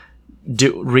keep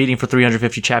reading for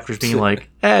 350 chapters being like,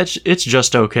 it's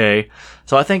just okay.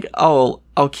 So I think I'll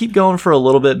keep going for a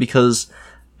little bit because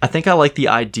I think I like the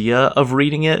idea of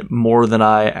reading it more than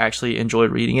I actually enjoy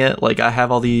reading it. Like I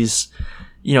have all these,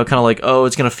 kind of like, oh,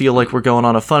 it's going to feel like we're going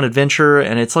on a fun adventure,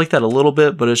 and it's like that a little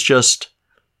bit, but it's just,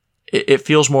 it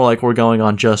feels more like we're going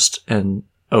on just an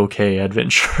okay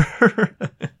adventure.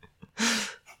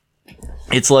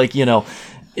 It's like,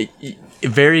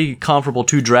 very comparable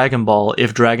to Dragon Ball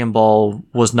if Dragon Ball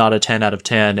was not a 10 out of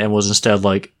 10 and was instead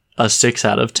like a 6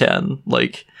 out of 10.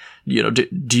 Like,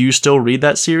 do you still read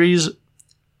that series?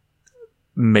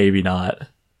 Maybe not.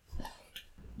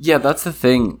 Yeah, that's the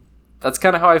thing. That's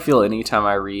kind of how I feel anytime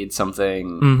I read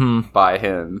something by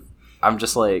him. I'm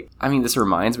just like, I mean, this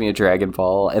reminds me of Dragon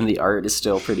Ball, and the art is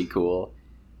still pretty cool.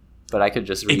 But I could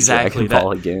just read Dragon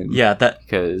Ball again. Yeah,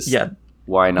 because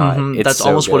why not? It's that's so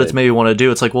almost good. what it's made me want to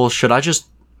do. It's like, well, should I just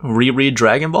reread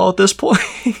Dragon Ball at this point?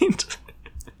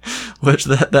 Which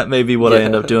that may be what I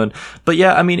end up doing. But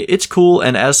yeah, I mean, it's cool.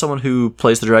 And as someone who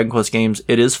plays the Dragon Quest games,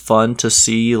 it is fun to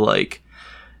see like,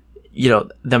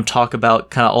 them talk about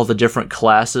kind of all the different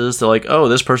classes. They're like, oh,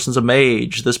 this person's a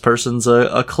mage, this person's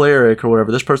a cleric or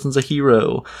whatever, this person's a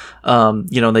hero.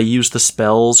 They use the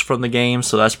spells from the game,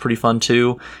 so that's pretty fun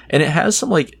too. And it has some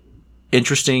like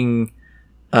interesting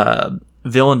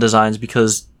villain designs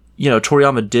because,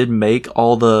 Toriyama did make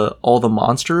all the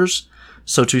monsters.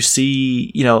 So to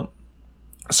see,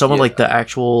 some of like the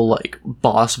actual like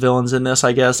boss villains in this,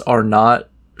 I guess, are not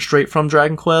straight from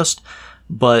Dragon Quest,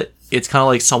 but it's kind of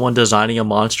like someone designing a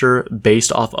monster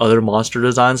based off other monster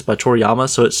designs by Toriyama,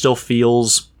 so it still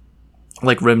feels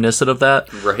like reminiscent of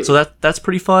that. Right. So that's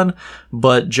pretty fun,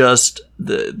 but just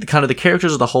the kind of the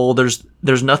characters as a whole, there's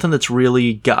nothing that's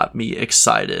really got me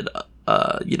excited,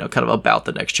 kind of about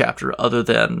the next chapter other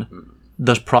than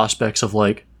the prospects of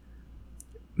like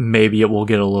maybe it will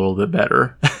get a little bit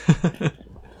better.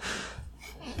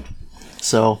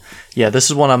 So, yeah,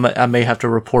 this is one I may have to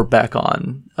report back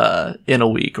on in a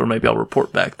week, or maybe I'll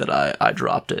report back that I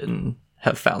dropped it and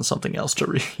have found something else to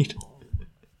read.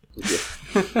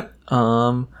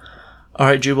 All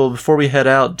right, Jubal, before we head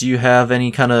out, do you have any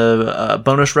kind of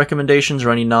bonus recommendations or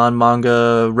any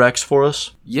non-manga recs for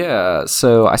us? Yeah,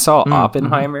 so I saw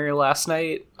Oppenheimer last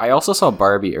night. I also saw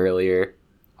Barbie earlier.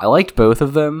 I liked both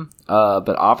of them,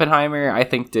 but Oppenheimer, I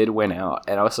think, did win out,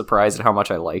 and I was surprised at how much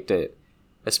I liked it.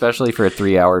 Especially for a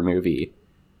 3-hour movie.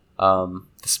 The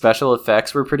special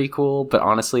effects were pretty cool, but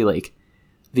honestly, like,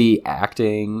 the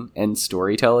acting and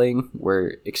storytelling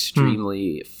were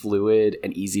extremely fluid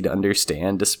and easy to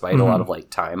understand, despite a lot of, like,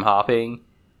 time hopping.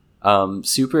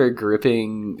 Super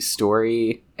gripping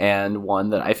story, and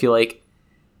one that I feel like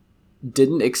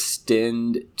didn't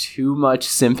extend too much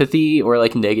sympathy or,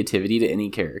 like, negativity to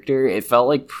any character. It felt,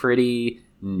 like, pretty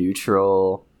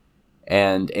neutral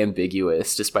and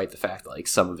ambiguous, despite the fact that like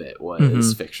some of it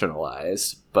was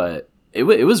fictionalized, but it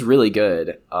was really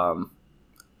good.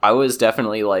 I was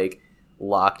definitely like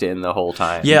locked in the whole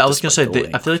time. Yeah, I was gonna say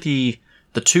I feel like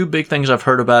the two big things I've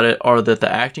heard about it are that the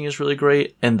acting is really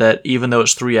great, and that even though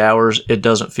it's 3 hours, it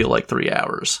doesn't feel like 3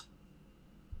 hours.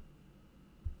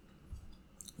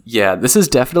 Yeah, this is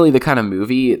definitely the kind of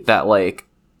movie that like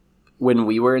when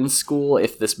we were in school,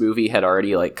 if this movie had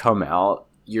already like come out,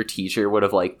 your teacher would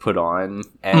have like put on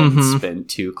and spent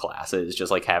 2 classes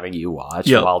just like having you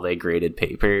watch while they graded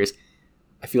papers.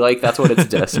 I feel like that's what it's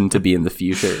destined to be in the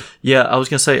future. Yeah, I was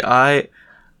gonna say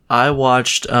I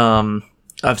watched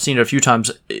I've seen it a few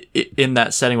times in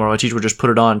that setting where my teacher would just put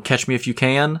it on, Catch Me If You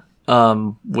Can,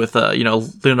 with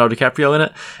Leonardo DiCaprio in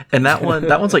it, and that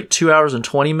one's like 2 hours and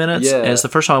 20 minutes, and it's the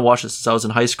first time I watched it since I was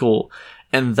in high school.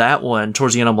 And that one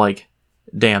towards the end, I'm like,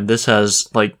 damn, this has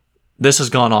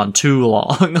gone on too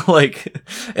long. Like,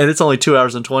 and it's only 2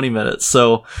 hours and 20 minutes.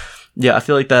 So yeah, I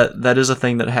feel like that is a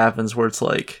thing that happens where it's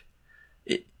like,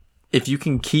 if you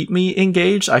can keep me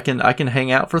engaged, I can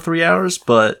hang out for 3 hours,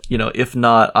 but if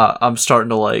not, I'm starting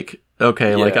to like,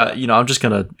 okay, like I'm just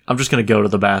gonna go to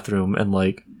the bathroom and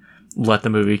like let the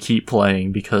movie keep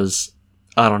playing because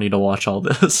I don't need to watch all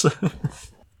this.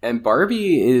 And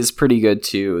Barbie is pretty good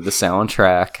too. The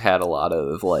soundtrack had a lot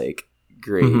of like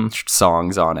great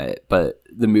songs on it, but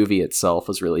the movie itself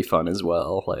was really fun as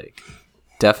well. Like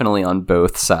definitely on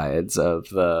both sides of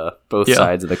the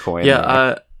sides of the coin.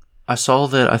 Yeah, I saw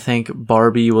that I think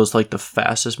Barbie was like the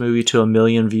fastest movie to 1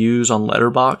 million views on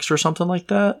Letterboxd or something like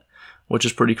that, which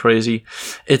is pretty crazy.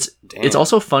 It's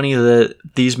also funny that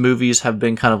these movies have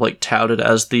been kind of like touted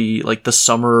as the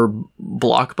summer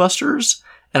blockbusters.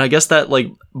 And I guess that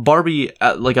like Barbie,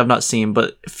 like I've not seen,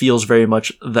 but feels very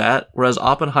much that. Whereas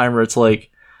Oppenheimer, it's like,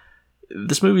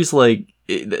 this movie's like,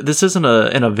 this isn't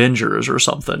an Avengers or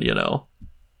something, you know?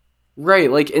 Right.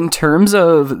 Like in terms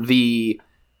of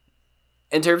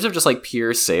just like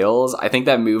pure sales, I think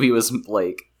that movie was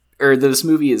like, or this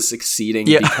movie is succeeding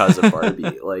because of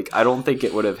Barbie. Like, I don't think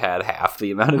it would have had half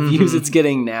the amount of views it's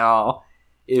getting now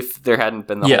if there hadn't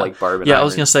been the whole like Barbie. Yeah, I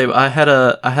was gonna say, I had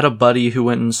a buddy who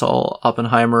went and saw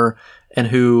Oppenheimer, and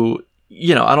who,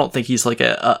 you know, I don't think he's like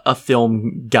a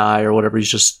film guy or whatever. He's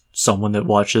just someone that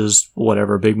watches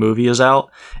whatever big movie is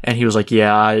out, and he was like, he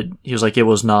was like, it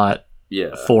was not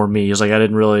for me. He was like, I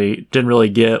didn't really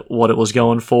get what it was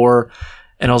going for,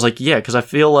 and I was like, yeah, because I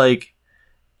feel like,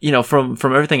 you know, from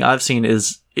everything I've seen,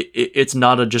 it's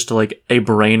not just like a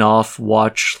brain off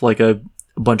watch like a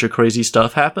bunch of crazy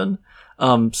stuff happen.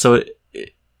 So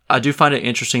I do find it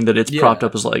interesting that it's propped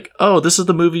up as like, oh, this is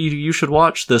the movie you should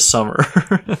watch this summer.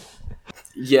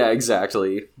 Yeah,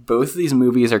 exactly. Both of these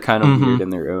movies are kind of weird in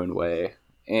their own way.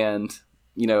 And,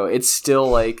 you know, it's still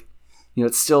like, you know,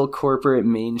 it's still corporate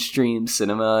mainstream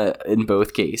cinema in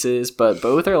both cases, but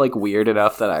both are like weird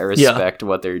enough that I respect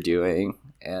what they're doing.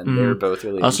 And they're both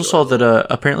really I also saw that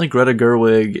apparently Greta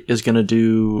Gerwig is going to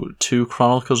do 2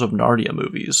 Chronicles of Narnia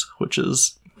movies, which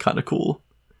is kind of cool.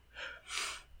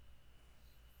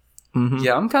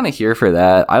 Yeah, I'm kind of here for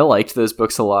that. I liked those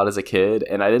books a lot as a kid,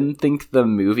 and I didn't think the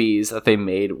movies that they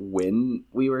made when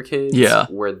we were kids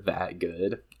were that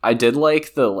good. I did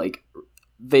like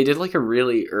they did like a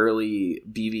really early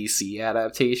BBC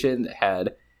adaptation that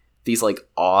had these like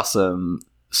awesome,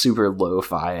 super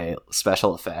lo-fi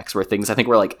special effects where things I think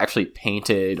were like actually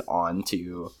painted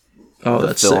onto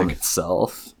the film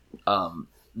itself.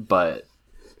 But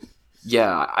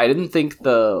yeah, I didn't think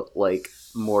the like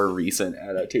more recent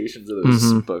adaptations of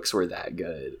those books were that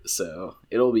good. So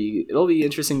it'll be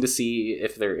interesting to see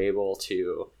if they're able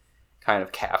to kind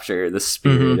of capture the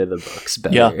spirit of the books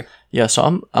better. Yeah.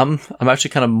 So I'm actually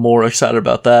kind of more excited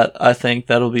about that. I think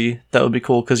that would be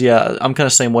cool because I'm kind of the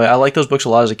same way. I like those books a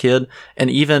lot as a kid, and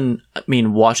even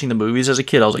watching the movies as a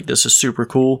kid, I was like, this is super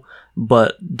cool.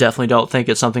 But definitely don't think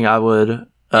it's something I would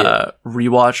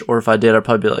rewatch, or if I did, I'd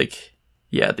probably be like,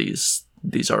 yeah, these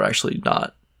are actually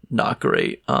not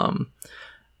great.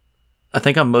 I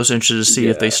think I'm most interested to see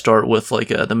if they start with like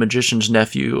The Magician's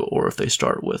Nephew, or if they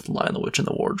start with Lion, the Witch, and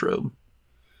the Wardrobe.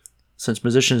 Since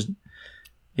because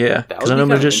I know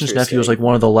Magician's Nephew was like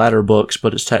one of the latter books,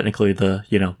 but it's technically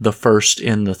the first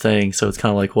in the thing. So it's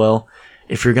kind of like, well,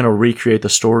 if you're gonna recreate the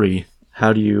story,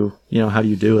 how do you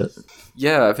do it?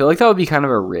 Yeah, I feel like that would be kind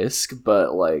of a risk,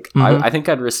 but like I think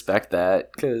I'd respect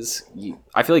that because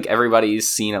I feel like everybody's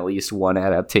seen at least one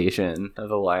adaptation of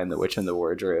The Lion, the Witch, and the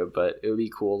Wardrobe. But it would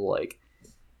be cool to like,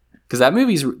 because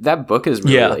that book is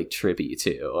really like trippy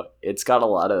too. It's got a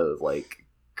lot of like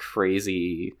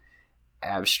crazy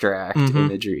abstract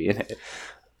imagery in it.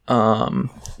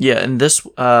 And this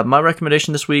my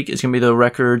recommendation this week is gonna be the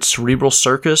record Cerebral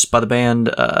Circus by the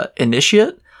band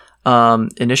Initiate.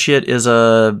 Initiate is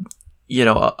a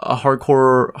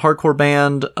hardcore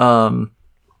band.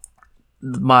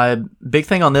 My big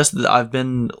thing on this that I've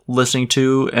been listening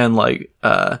to and like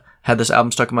had this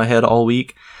album stuck in my head all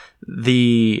week,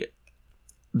 the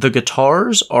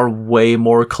guitars are way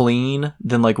more clean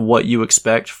than like what you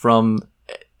expect from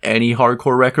any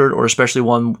hardcore record, or especially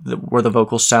one where the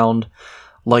vocals sound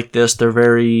like this. They're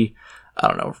very, I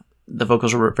don't know, the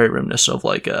vocals are very reminiscent of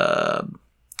like a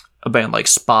band like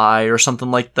Spy or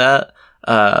something like that.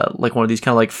 Like one of these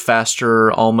kind of like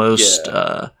faster, almost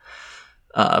power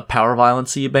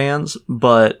violence-y bands.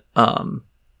 But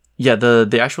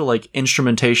the actual like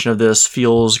instrumentation of this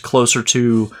feels closer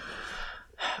to,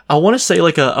 I want to say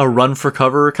like a Run for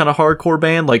Cover kind of hardcore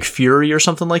band, like Fury or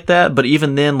something like that. But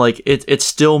even then, like it's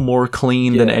still more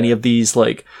clean than any of these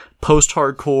like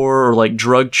post-hardcore or like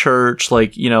Drug Church,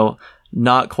 like,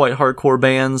 not quite hardcore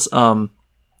bands.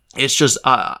 It's just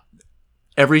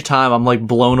every time I'm like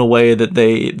blown away that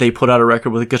they put out a record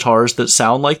with guitars that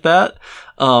sound like that.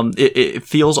 It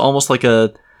feels almost like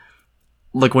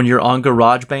when you're on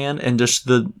GarageBand and just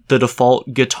the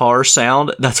default guitar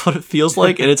sound, that's what it feels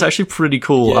like. And it's actually pretty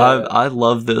cool. I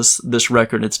love this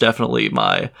record. It's definitely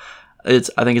my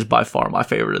I think it's by far my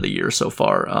favorite of the year so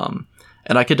far.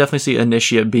 And I could definitely see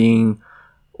Initiate being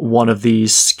one of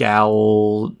these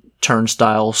Scowl,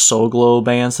 Turnstile, Soul Glow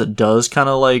bands that does kind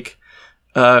of like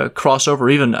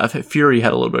crossover. Even Fury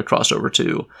had a little bit of crossover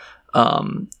too,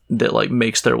 that like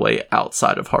makes their way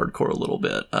outside of hardcore a little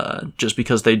bit, just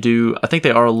because I think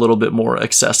they are a little bit more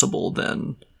accessible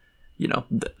than, you know,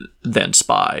 than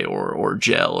Spy or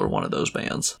Gel or one of those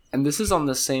bands. And this is on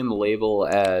the same label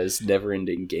as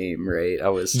Neverending Game, right?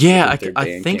 I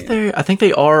think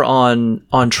they are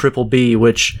on Triple B,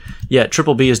 which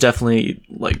Triple B is definitely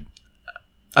like,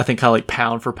 I think kind of like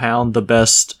pound for pound the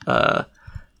best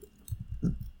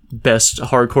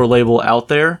hardcore label out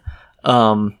there.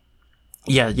 So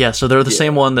they're the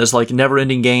same one that's like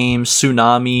Neverending Game,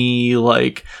 Tsunami,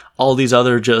 like all these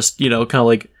other just, you know, kind of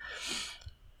like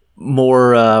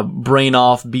more brain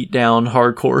off, beat down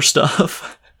hardcore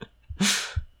stuff.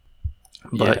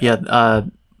 But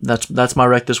that's my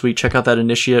rec this week. Check out that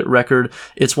Initiate record.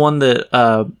 It's one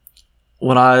that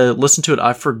when I listened to it,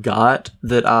 I forgot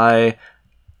that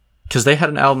because they had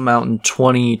an album out in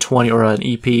 2020 or an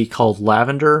EP called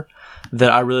Lavender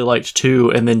that I really liked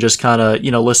too, and then just kind of,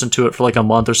 you know, listened to it for like a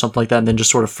month or something like that, and then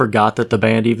just sort of forgot that the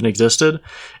band even existed,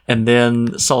 and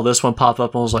then saw this one pop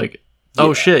up and was like,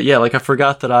 oh shit, yeah, like I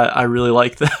forgot that I really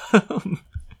like them.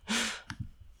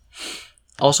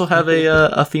 Also have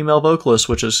a female vocalist,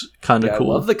 which is kind of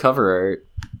cool. I love the cover art.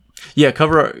 Yeah,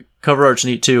 cover art's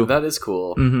neat too. That is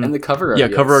cool. Mm-hmm. And the cover art. Yeah,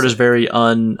 cover art is very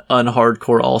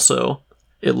unhardcore also.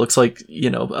 It looks like, you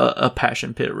know, a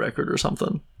Passion Pit record or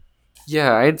something.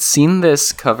 Yeah, I had seen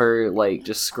this cover like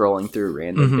just scrolling through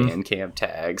random Bandcamp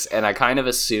tags, and I kind of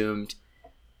assumed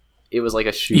it was like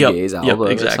a shoegaze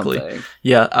album exactly. or something.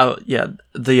 Yeah,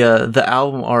 the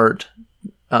album art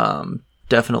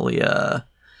definitely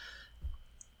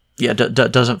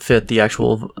doesn't fit the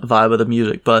actual vibe of the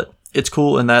music, but it's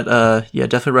cool, and that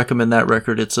definitely recommend that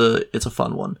record. It's a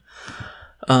fun one.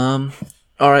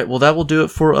 All right, well, that will do it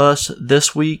for us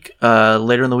this week.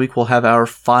 Later in the week, we'll have our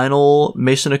final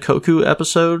Mason Ikoku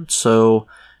episode. So,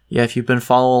 yeah, if you've been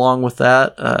following along with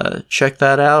that, check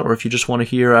that out. Or if you just want to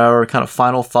hear our kind of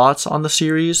final thoughts on the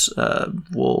series,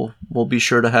 we'll be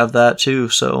sure to have that too.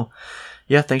 So,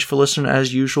 yeah, thanks for listening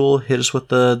as usual. Hit us with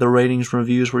the ratings and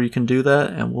reviews where you can do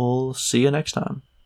that, and we'll see you next time.